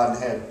qualified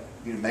and had,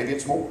 maybe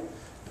it's more,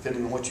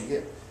 depending on what you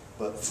get.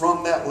 But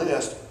from that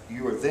list,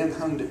 you are then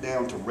honed it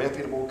down to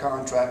reputable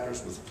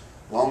contractors with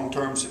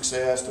long-term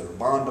success that are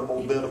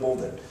bondable, biddable,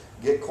 that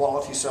get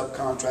quality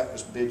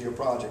subcontractors to bid your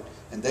project,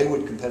 and they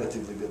would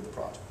competitively bid the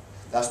project.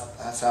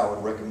 That's how I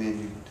would recommend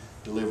you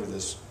deliver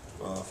this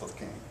for the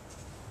county.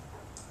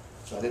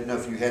 So I didn't know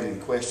if you had any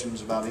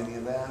questions about any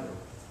of that.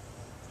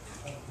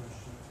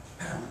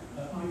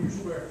 On your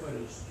square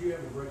footage, do you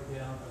have a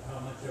breakdown of how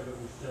much of it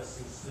was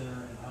Justice Center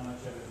and how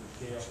much of it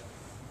was jail?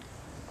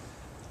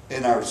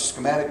 In our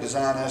schematic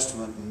design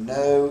estimate,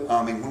 no.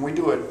 I mean, when we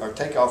do our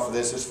takeoff for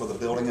this is for the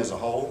building as a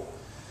whole.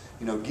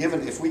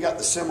 Given if we got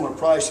the similar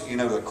price,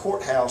 the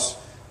courthouse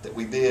that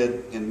we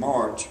bid in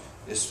March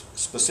is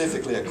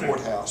specifically a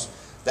courthouse.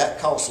 That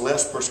costs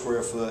less per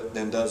square foot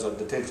than does a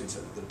detention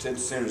center. The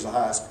detention center is the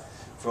highest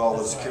for all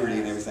the security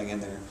and everything in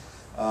there.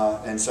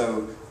 And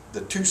so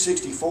the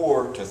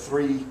 264 to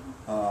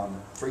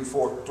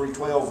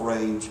 312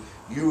 range,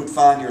 you would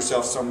find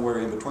yourself somewhere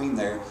in between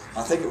there.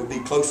 I think it would be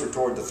closer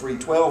toward the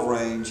 312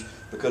 range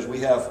because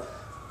we have,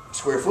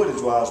 square footage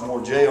wise,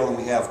 more jail than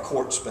we have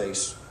court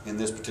space in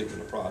this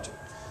particular project.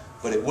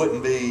 But it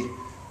wouldn't be,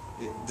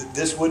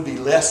 this would be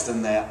less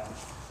than that,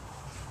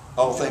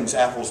 all things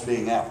apples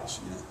being apples.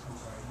 I'm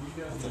sorry, you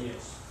know the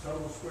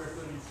total square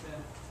footage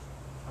then?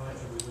 How much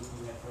are we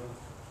looking at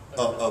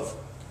total? Of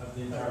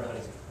the entire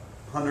place?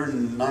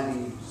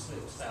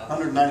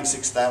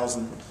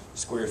 196,000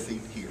 square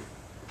feet here.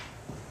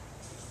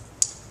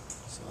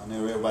 So I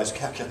know everybody's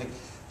calculating.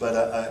 But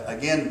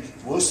again,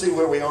 we'll see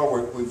where we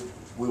are.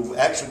 We'll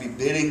actually be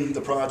bidding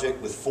the project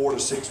with 4 to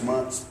 6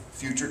 months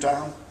future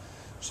time.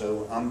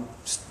 So I'm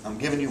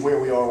giving you where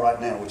we are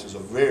right now, which is a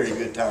very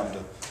good time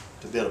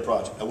to bid a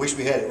project. I wish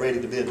we had it ready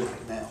to bid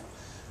right now.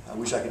 I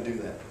wish I could do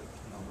that.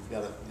 We've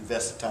got to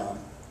invest the time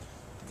to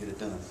get it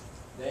done.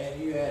 Dan,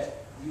 you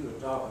were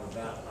talking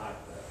about like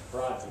the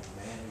project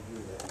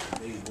manager that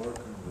would be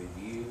working with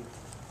you,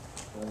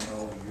 going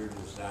over your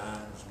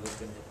designs,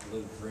 looking at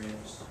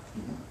blueprints.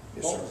 Mm-hmm.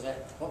 Yes, What sir. was that?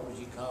 What would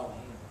you call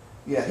him?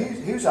 Yeah,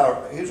 he's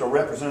our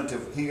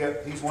representative.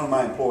 He's one of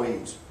my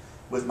employees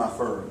with my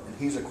firm, and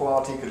he's a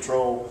quality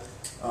control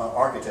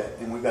architect,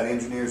 and we've got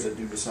engineers that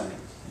do the same.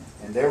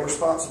 And their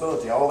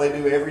responsibility, all they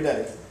do every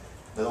day,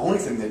 the only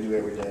thing they do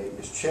every day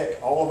is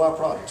check all of our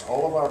projects,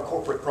 all of our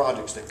corporate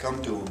projects that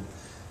come to them.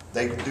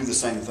 They do the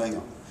same thing on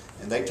them,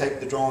 and they take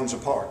the drawings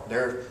apart.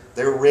 They're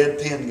red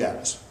pen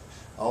guys.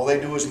 All they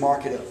do is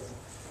mark it up.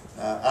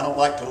 I don't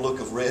like the look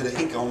of red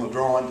ink on the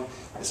drawing.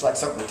 It's like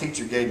something the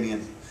teacher gave me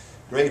in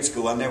grade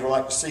school. I never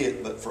like to see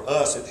it, but for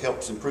us, it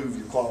helps improve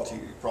your quality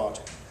of your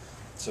project.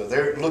 So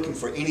they're looking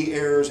for any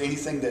errors,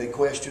 anything that they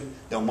question,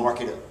 they'll mark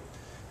it up.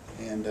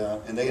 And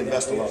they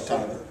invest a lot of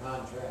time in it. Is that a separate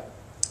contract?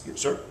 Yes,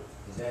 sir?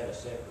 Is that a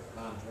separate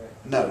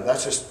contract? No,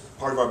 that's just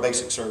part of our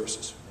basic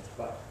services. That's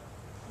what.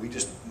 We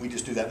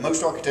just do that.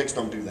 Most architects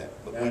don't do that,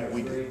 but Is that our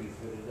we do. freebie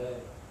for today?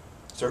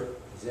 Sir?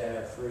 Is that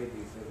our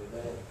freebie for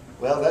today?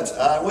 Well,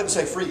 I wouldn't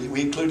say free,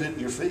 we included it in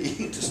your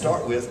fee to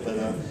start with, but,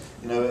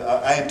 you know,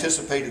 I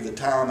anticipated the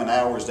time and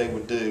hours they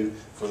would do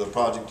for the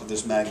project of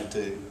this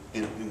magnitude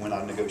when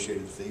I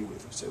negotiated the fee with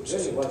them, so it was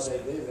Really what just. they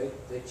do,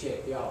 they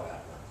check y'all out.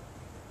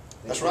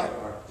 They That's check right.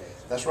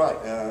 architects. That's right,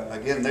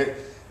 again,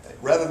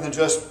 rather than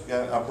just,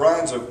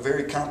 Brian's a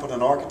very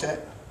competent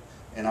architect,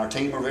 and our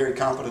team are very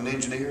competent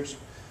engineers,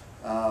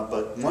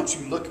 but once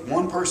you look,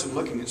 one person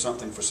looking at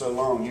something for so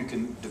long, you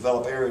can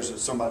develop areas that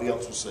somebody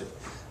else will see.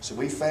 So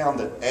we found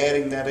that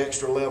adding that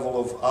extra level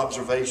of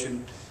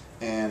observation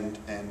and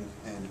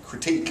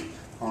critique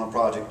on a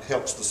project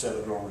helps the set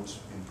of drawings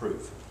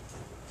improve.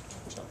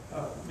 So,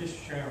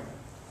 Mr. Chairman,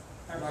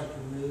 I'd like to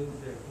move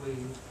that we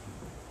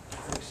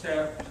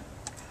accept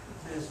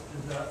this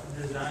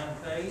design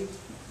phase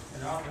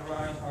and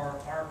authorize our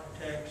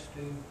architects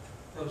to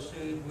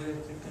proceed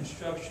with the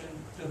construction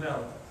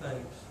development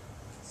phase.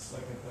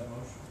 Second that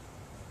motion.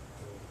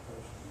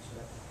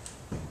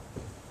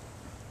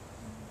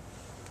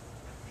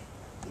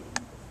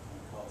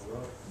 Call the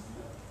roll.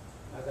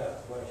 I got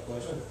a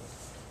question.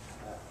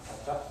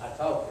 I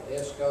talked to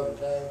Esco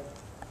today,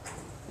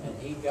 and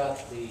he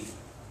got the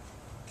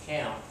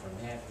count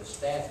from the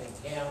staffing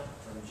count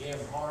from Jim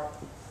Hart,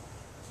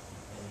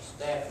 and the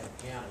staffing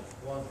count is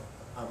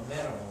a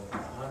minimum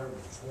of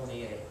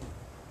 128.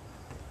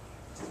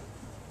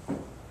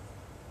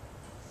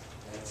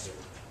 That's at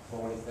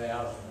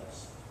 40,000,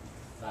 that's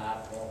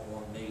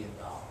 $5.1 million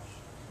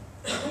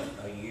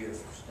a year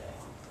for staff.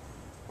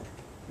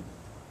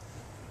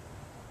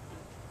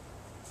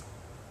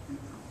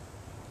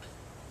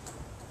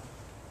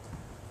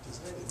 Does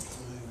that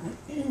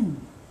include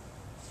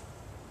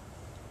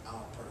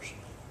our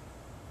personnel?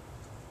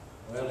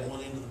 Well,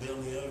 One end of the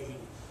building, the other,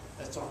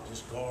 that's not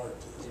just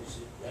guards.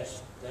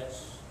 that's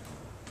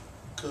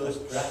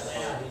Cooks.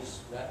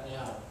 right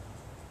now,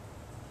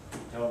 he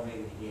told me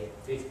that he had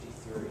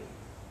 53.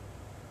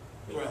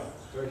 Right.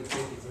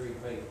 53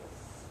 people.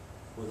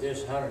 With this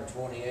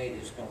 128,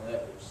 it's going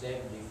up to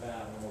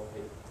 75 more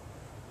people.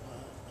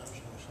 I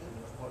understand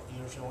what you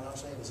understand what I'm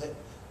saying? Is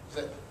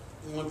that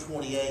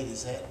 128,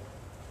 is that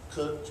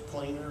cooks,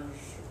 cleaners?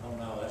 Oh,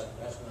 no,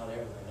 that's not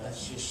everything.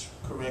 That's just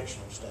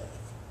correctional staff.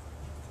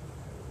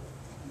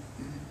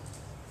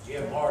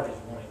 Jim Hart is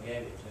the one that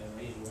gave it to him.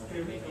 He's the one that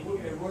came in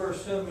here. If we're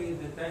assuming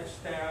that that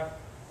staff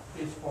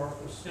is for a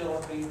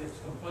facility that's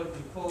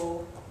completely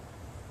full,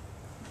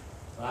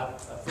 I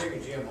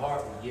figured Jim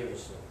Hart would give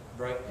us a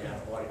breakdown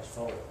of what it's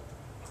for.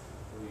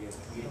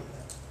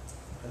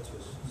 That's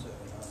what's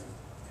 700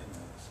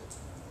 inmates.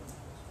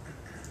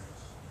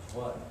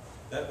 What?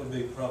 That would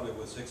be probably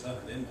with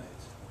 600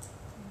 inmates,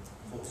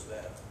 full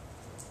staff,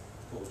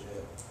 full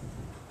jail.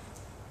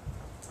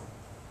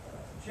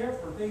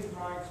 Jeff, are these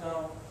mics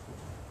on?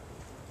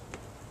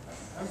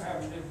 I'm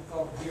having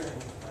difficulty hearing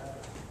this matter.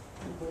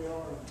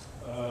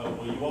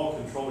 Well, you all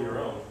control your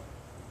own.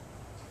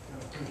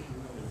 If you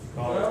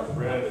call Well, it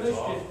red, it's push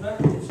off. this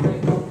button, it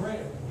stays on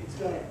red. It's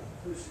got to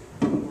push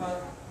it.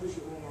 Uh, Push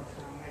it one more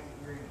time, make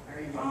it green. There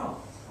you go.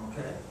 Oh,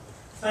 okay.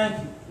 Thank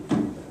you.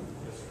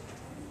 Yes,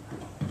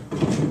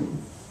 sir.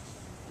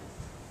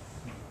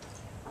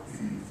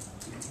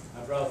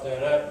 I brought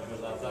that up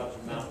because I thought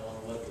you might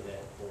want to look at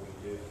that before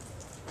you do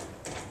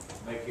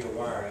it. Make you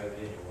aware of it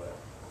anyway.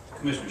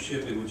 Commissioner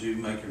Shipley, would you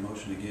make your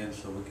motion again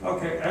so we can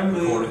Okay,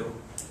 record it?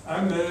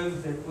 I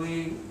move that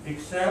we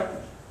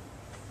accept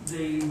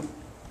the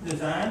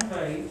design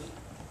phase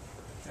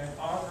and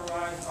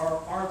authorize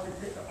our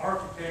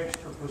architects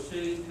to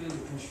proceed to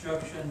the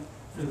construction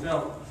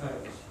development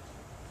phase.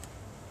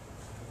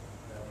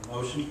 Have a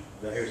motion,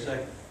 do I hear a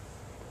second?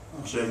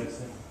 Second.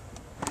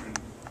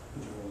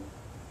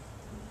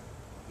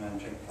 Madam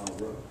Chair, call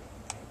the roll.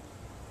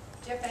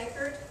 Jeff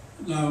Akert,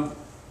 No.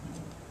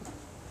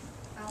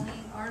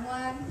 Eileen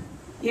Arnline,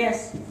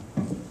 Yes.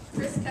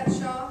 Chris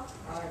Cupshaw,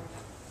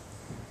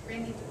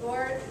 Randy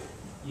DeGord,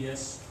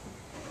 Yes.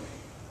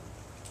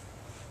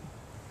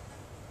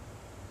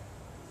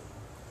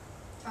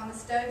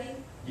 Thomas Dovey,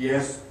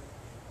 Yes.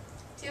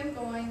 Tim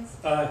Goins,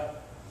 Aye.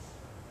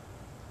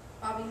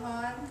 Bobby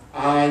Hahn,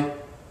 Aye.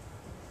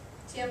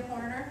 Tim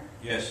Horner,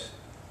 Yes.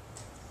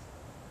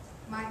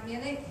 Mike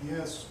Minnick,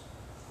 Yes.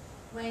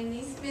 Wayne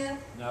Nesmith,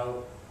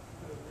 No.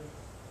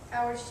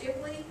 Howard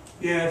Shipley,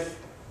 Yes.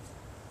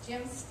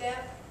 Jim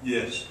Stepp,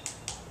 Yes.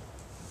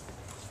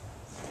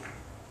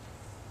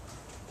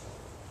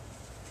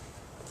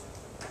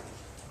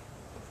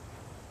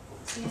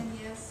 Ten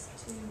yes,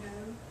 2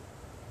 no.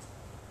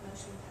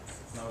 Motion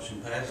passes.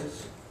 Motion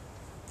passes.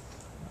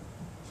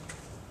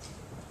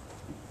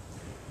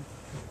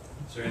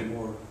 Is there any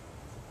more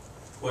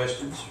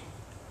questions?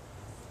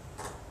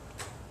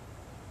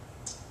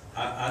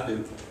 I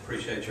do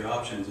appreciate your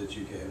options that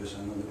you gave us.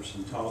 I know there was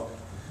some talk,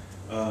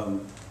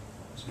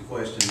 some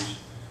questions,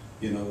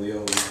 you know, the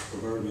old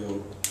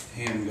proverbial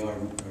hen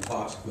garden or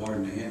box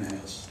garden to hen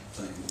house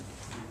thing.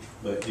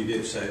 But you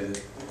did say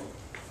that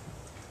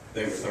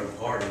they were third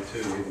party too,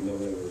 even though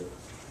they were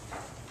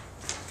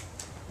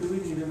Do we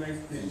need to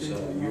make this?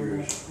 inside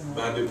yours.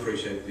 But I do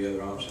appreciate the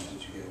other options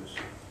that you gave us.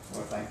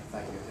 Well, thank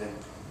you. And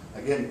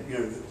again,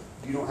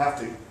 you don't have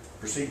to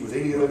proceed with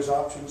any of those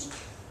options.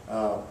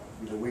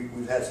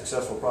 We've had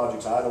successful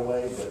projects either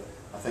way, but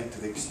I think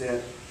to the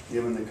extent,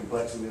 given the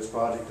complexity of this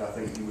project, I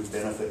think you would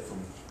benefit from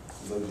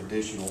those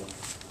additional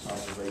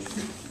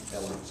observation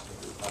elements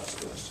that I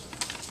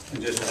discussed.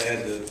 And just to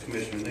add to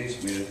Commissioner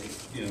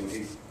Nesmith,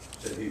 he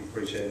said he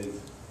appreciated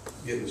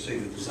getting to see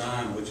the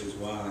design, which is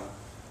why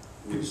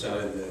we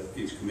decided that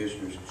each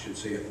commissioner should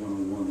see it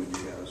one-on-one with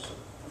you guys. So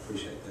I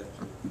appreciate that.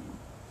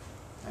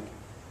 Thank you.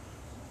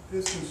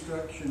 This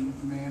construction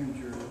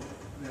manager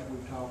that we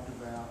talked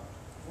about,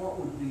 what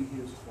would be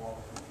his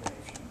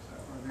qualifications?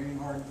 Are there any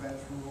hard and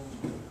fast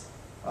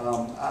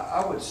rules?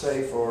 I would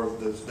say for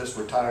this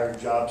retired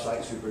job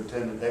site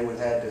superintendent, they would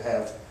have to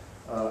have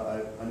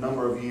a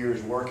number of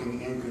years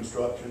working in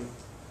construction,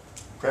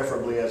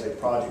 preferably as a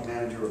project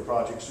manager or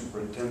project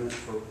superintendent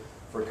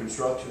for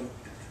construction.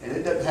 And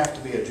it doesn't have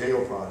to be a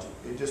jail project.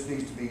 It just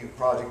needs to be a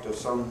project of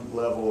some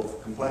level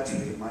of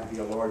complexity. It might be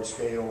a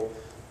large-scale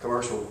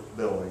commercial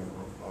building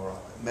or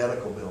a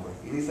medical building,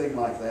 anything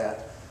like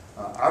that.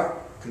 Our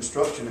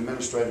construction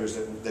administrators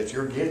that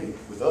you're getting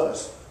with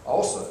us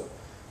also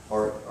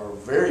are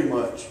very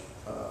much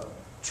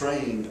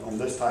trained on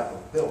this type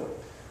of building.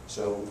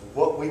 So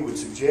what we would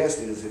suggest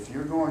is if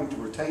you're going to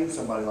retain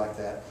somebody like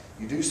that,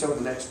 you do so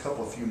in the next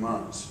few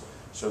months.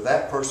 So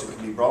that person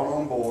can be brought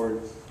on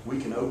board. We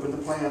can open the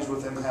plans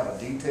with them, have a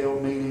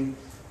detailed meeting,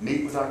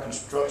 meet with our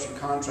construction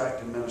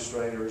contract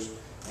administrators,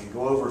 and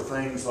go over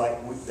things like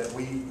that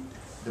we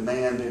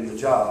demand in the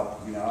job.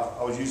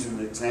 I was using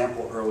an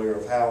example earlier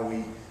of how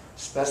we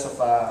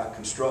specify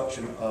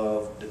construction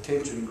of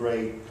detention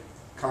grade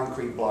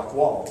concrete block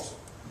walls,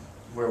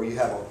 where we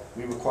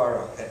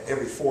require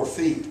every 4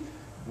 feet,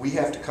 we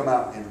have to come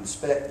out and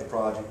inspect the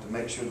project to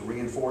make sure the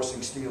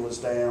reinforcing steel is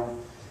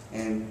down,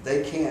 and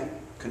they can't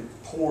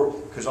pour,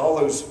 because all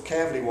those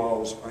cavity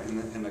walls are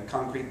in the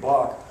concrete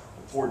block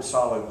are poured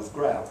solid with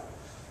gravel.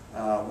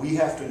 We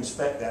have to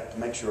inspect that to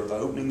make sure the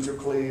openings are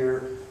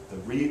clear, the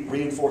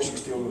reinforcing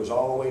steel goes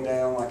all the way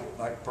down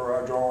like per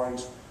our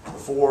drawings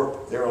before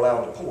they're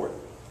allowed to pour it.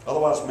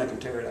 Otherwise, we make them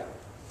tear it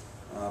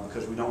out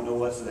because we don't know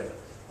what's there.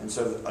 And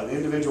so an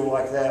individual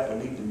like that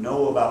would need to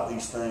know about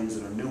these things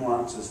that are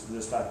nuances to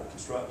this type of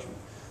construction.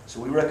 So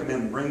we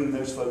recommend bringing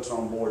those folks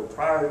on board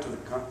prior to the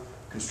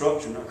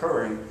construction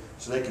occurring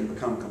so they can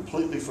become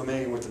completely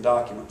familiar with the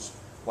documents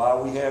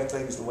while we have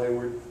things the way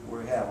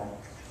we have them.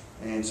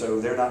 And so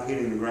they're not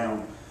hitting the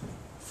ground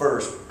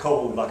first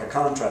cold like a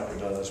contractor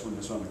does when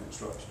it's under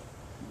construction.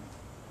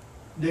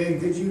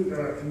 Dan, could you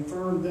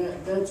confirm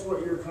that that's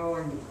what you're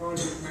calling the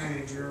project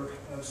manager,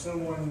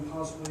 someone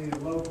possibly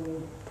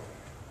local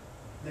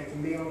that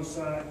can be on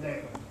site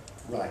daily?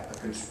 Right.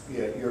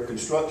 Your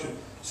construction,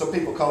 some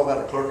people call that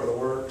a clerk of the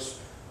works.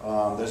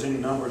 There's any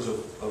numbers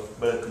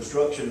but a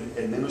construction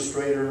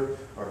administrator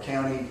or a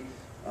county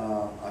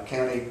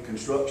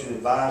construction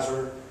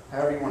advisor,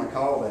 however you want to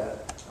call that.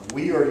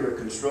 We are your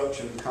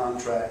construction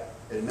contract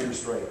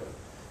administrator.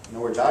 In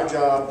other words, our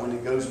job when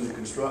it goes into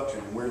construction,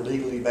 and we're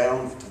legally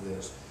bound to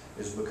this,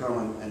 is to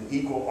become an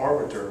equal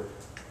arbiter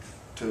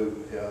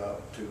to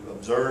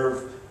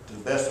observe to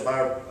the best of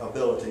our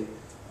ability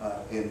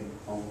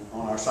on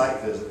our site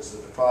visits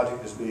that the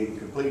project is being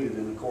completed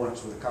in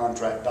accordance with the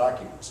contract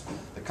documents.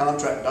 The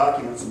contract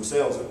documents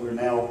themselves that we're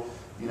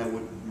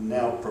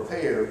now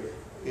prepared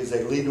is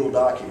a legal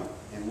document,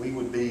 and we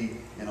would be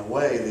in a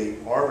way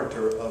the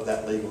arbiter of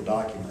that legal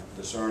document,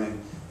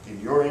 discerning in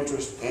your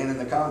interest and in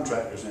the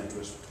contractor's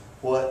interest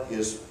what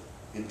is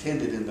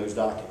intended in those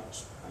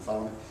documents. You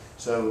follow me?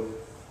 So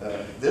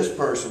this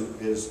person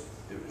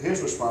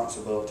his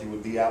responsibility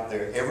would be out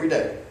there every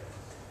day,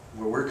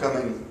 where we're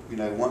coming,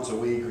 once a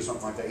week or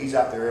something like that. He's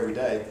out there every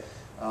day,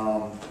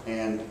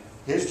 and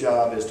his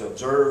job is to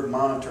observe,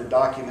 monitor,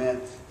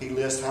 document. He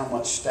lists how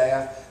much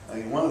staff. I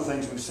mean, one of the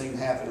things we've seen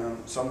happen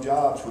on some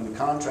jobs when the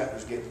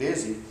contractors get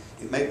busy,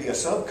 it may be a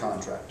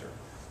subcontractor.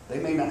 They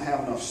may not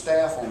have enough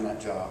staff on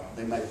that job.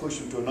 They may push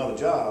them to another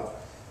job.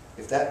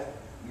 If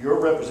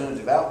your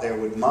representative out there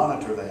would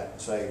monitor that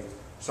and say,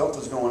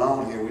 something's going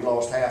on here, we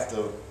lost half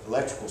the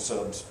electrical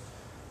subs.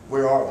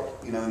 Where are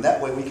they? And that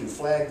way we can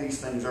flag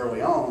these things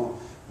early on,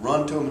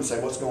 run to them and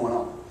say, what's going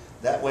on?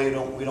 That way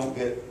we don't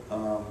get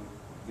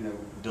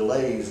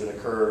delays that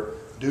occur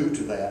due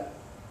to that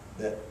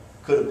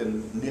could have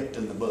been nipped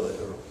in the bud.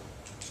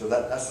 So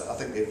that's I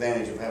think the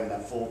advantage of having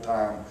that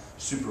full-time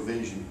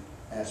supervision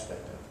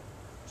aspect of it.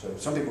 So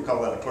some people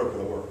call that a clerk of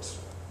the works.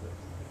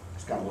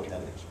 It's kind of what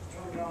that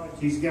is.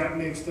 He's got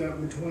mixed up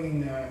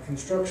between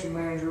construction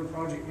manager,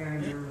 project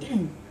manager,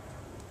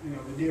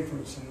 the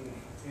difference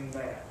in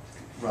that.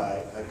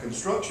 Right. A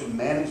construction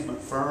management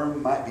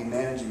firm might be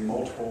managing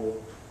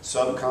multiple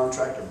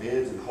subcontractor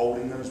bids and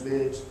holding those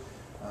bids.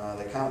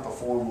 They kind of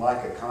perform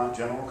like a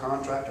general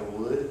contractor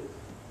would,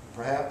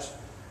 perhaps.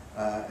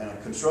 And a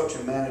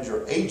construction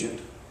manager agent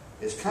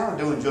is kind of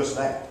doing just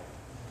that.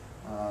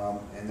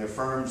 And they're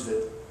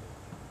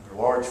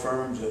large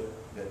firms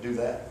that do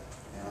that.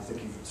 And I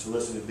think you've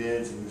solicited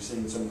bids and you've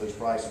seen some of those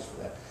prices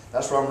for that.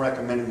 That's where I'm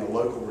recommending a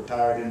local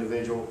retired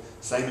individual,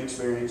 same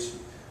experience,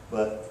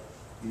 but,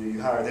 you know,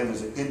 you hire them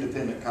as an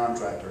independent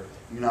contractor.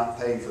 You're not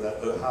paying for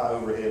that high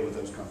overhead with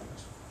those companies.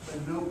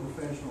 But no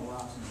professional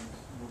license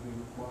will be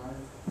required?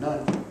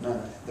 None.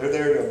 They're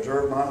there to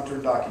observe, monitor,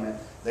 and document.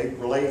 They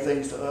relay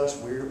things to us.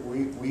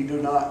 We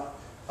do not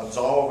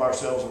absolve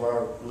ourselves of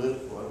our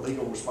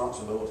legal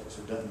responsibilities.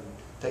 It doesn't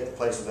take the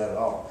place of that at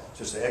all. It's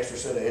just an extra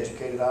set of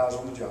educated eyes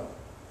on the job,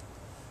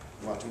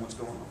 watching what's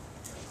going on.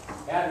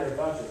 How do a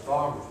bunch of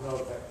farmers know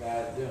if that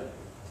guy's doing it?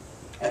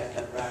 That's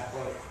the right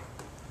question.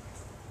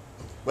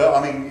 Well,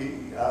 I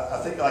mean, I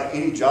think like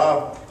any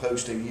job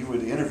posting, you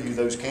would interview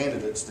those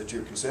candidates that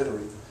you're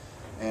considering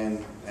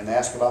and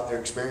ask about their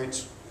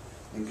experience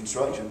in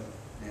construction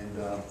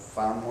and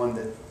find one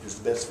that is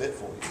the best fit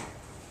for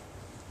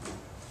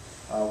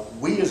you.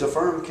 We as a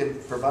firm can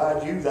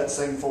provide you that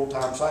same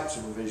full-time site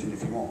supervision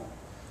if you want.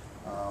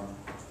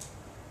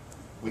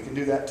 We can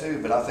do that too,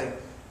 but I think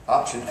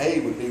option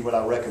A would be what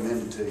I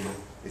recommended to you.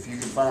 If you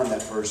can find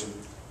that person,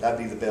 that'd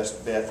be the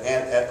best bet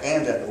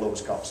and at the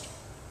lowest cost.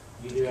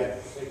 You do have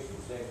 $60,000,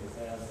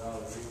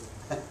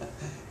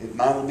 $70,000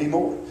 Mine would be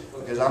more,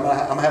 because I'm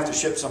gonna have to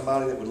ship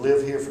somebody that would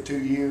live here for 2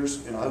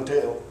 years in a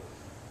hotel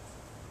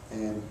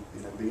and,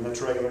 you know, be in a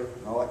trailer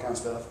and all that kind of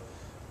stuff.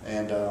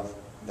 And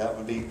that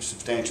would be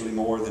substantially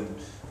more than,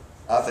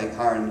 I think,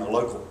 hiring a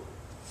local.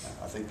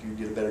 I think you'd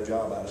get a better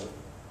job out of it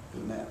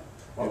doing that.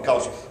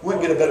 Because you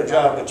wouldn't get a better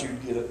job, but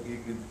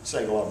you'd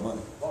save a lot of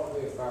money. What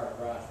would be a fair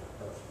price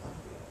for a person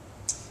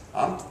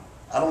like that?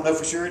 I don't know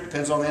for sure. It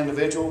depends on the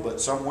individual,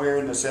 but somewhere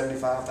in the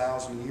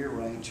 $75,000 a year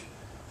range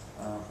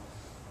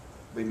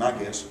be my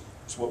guess.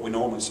 It's what we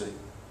normally see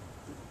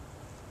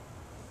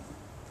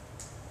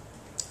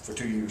for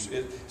 2 years.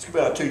 It's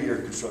about a 2-year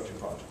construction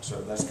project,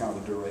 so that's kind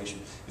of the duration.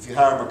 If you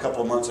hire them a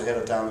couple of months ahead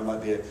of time, it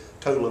might be a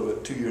total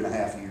of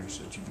 2.5 years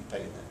that you'd be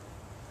paying them.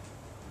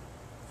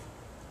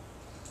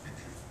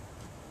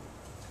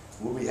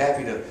 We'll be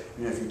happy to,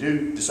 you know, if you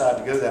do decide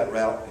to go that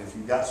route, if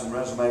you've got some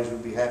resumes,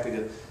 we'd be happy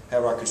to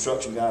have our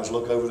construction guys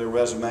look over their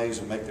resumes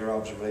and make their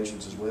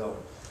observations as well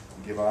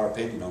and give our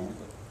opinion on it.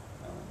 But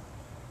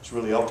it's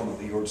really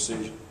ultimately your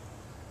decision.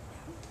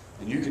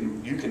 And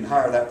you can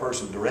hire that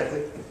person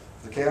directly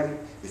for the county.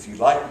 If you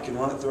like, you can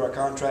run it through our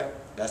contract.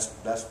 That's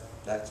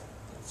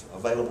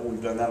available.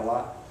 We've done that a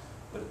lot,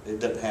 but it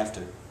doesn't have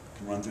to. It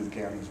can run through the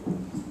county as well.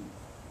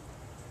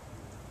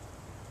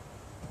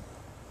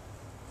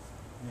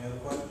 Any other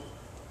questions?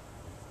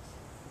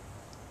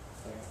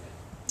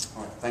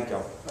 All right, thank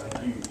y'all.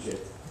 Thank you,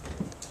 Jeff.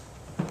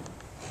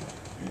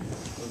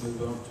 We'll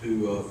move on to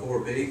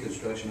 4B,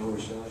 construction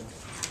oversight.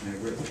 Mayor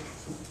Brittain.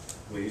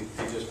 He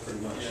just pretty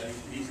much. Yeah,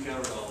 he's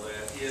covered all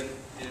that. If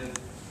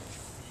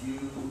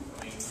you,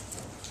 I mean,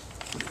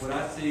 what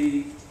I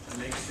see the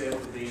next step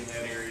would be in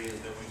that area is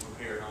that we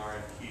prepare an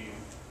RFQ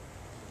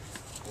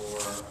for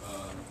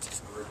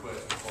a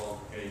request for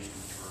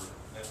qualifications for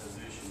that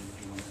position if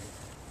you want to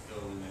go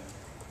in that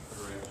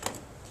direction.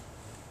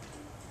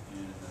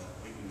 And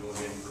we can go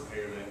ahead and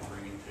prepare that and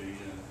bring it to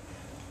you, and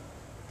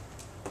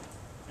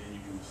then you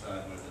can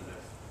decide whether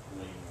that's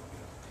legal.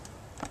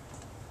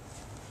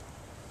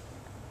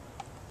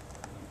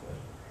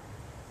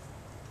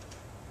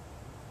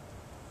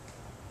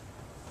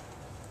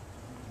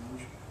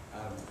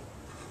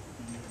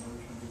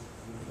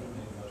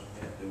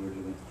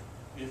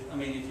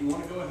 If you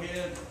want to go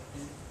ahead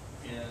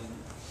and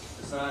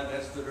decide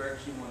that's the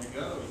direction you want to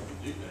go, you can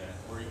do that,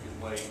 or you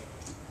can wait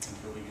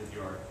until we get the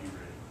RFQ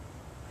ready.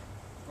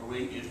 Or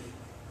if,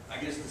 I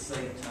guess to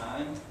save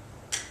time,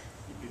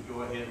 you could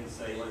go ahead and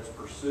say, let's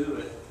pursue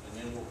it, and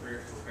then we'll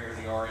prepare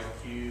the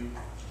RFQ,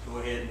 go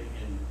ahead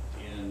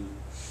and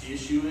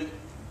issue it,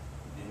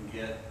 and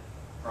get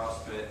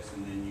prospects,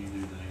 and then you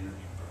do the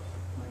interview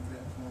process. Make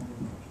that form of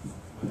motion.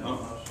 We have a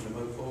motion to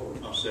move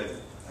forward. I'll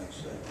second.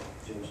 Thanks,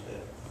 Jim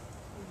Step.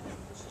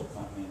 I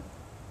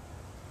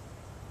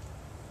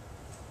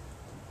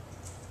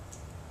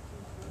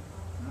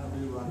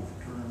do like the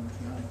term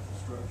county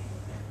construction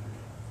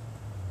manager.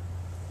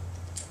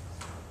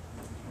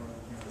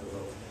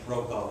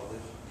 Roll call,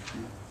 please.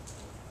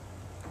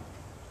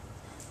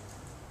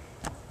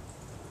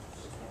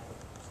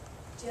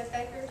 Jeff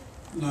Baker,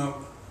 No.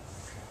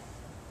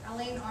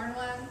 Eileen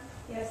Arnwine.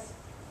 Yes.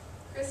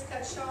 Chris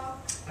Cutshaw,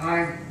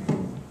 Aye.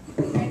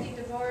 Randy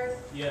DeVore,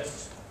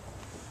 Yes.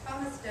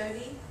 Thomas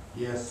Doty,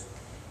 Yes.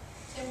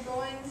 Tim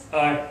Goins,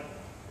 Aye.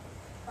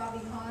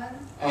 Bobby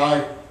Hahn,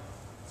 Aye.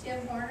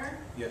 Tim Horner,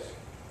 Yes.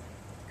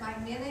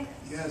 Mike Minnick,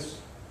 Yes.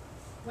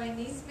 Wayne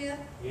Nesmith,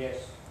 Yes.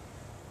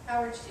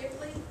 Howard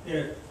Shipley,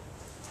 Yes.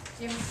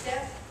 Jim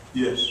Step.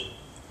 Yes.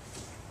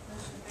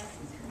 Motion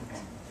passes.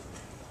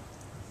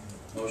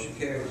 Motion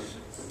carries.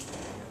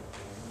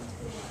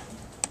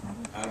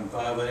 Item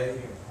 5A,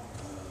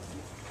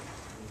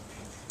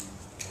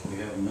 we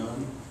have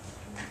none,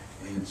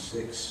 and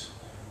 6,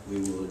 we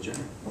will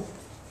adjourn.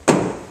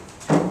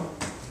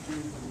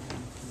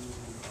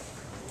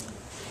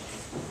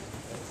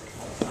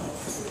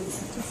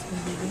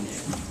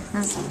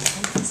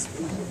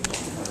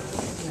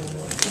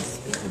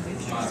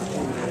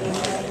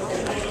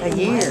 A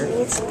year.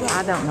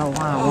 I don't know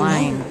why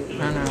Wayne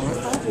I know.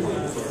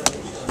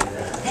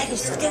 That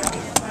is stupid.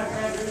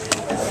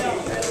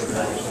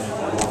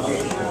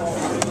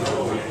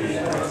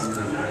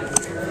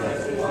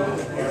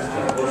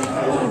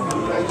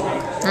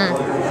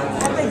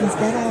 I think it's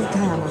got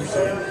all-timers.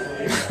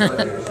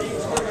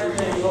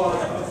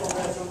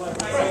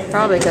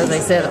 Probably because they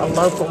said a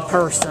local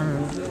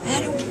person.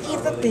 I don't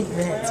give a big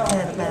rat's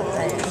cut about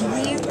that. Do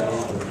you?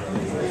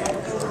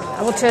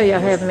 I will tell you, I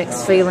have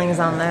mixed feelings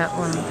on that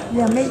one.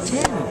 Yeah, me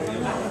too.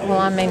 Well,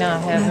 I mean, I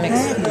have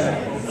mixed.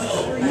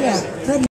 Yeah, putting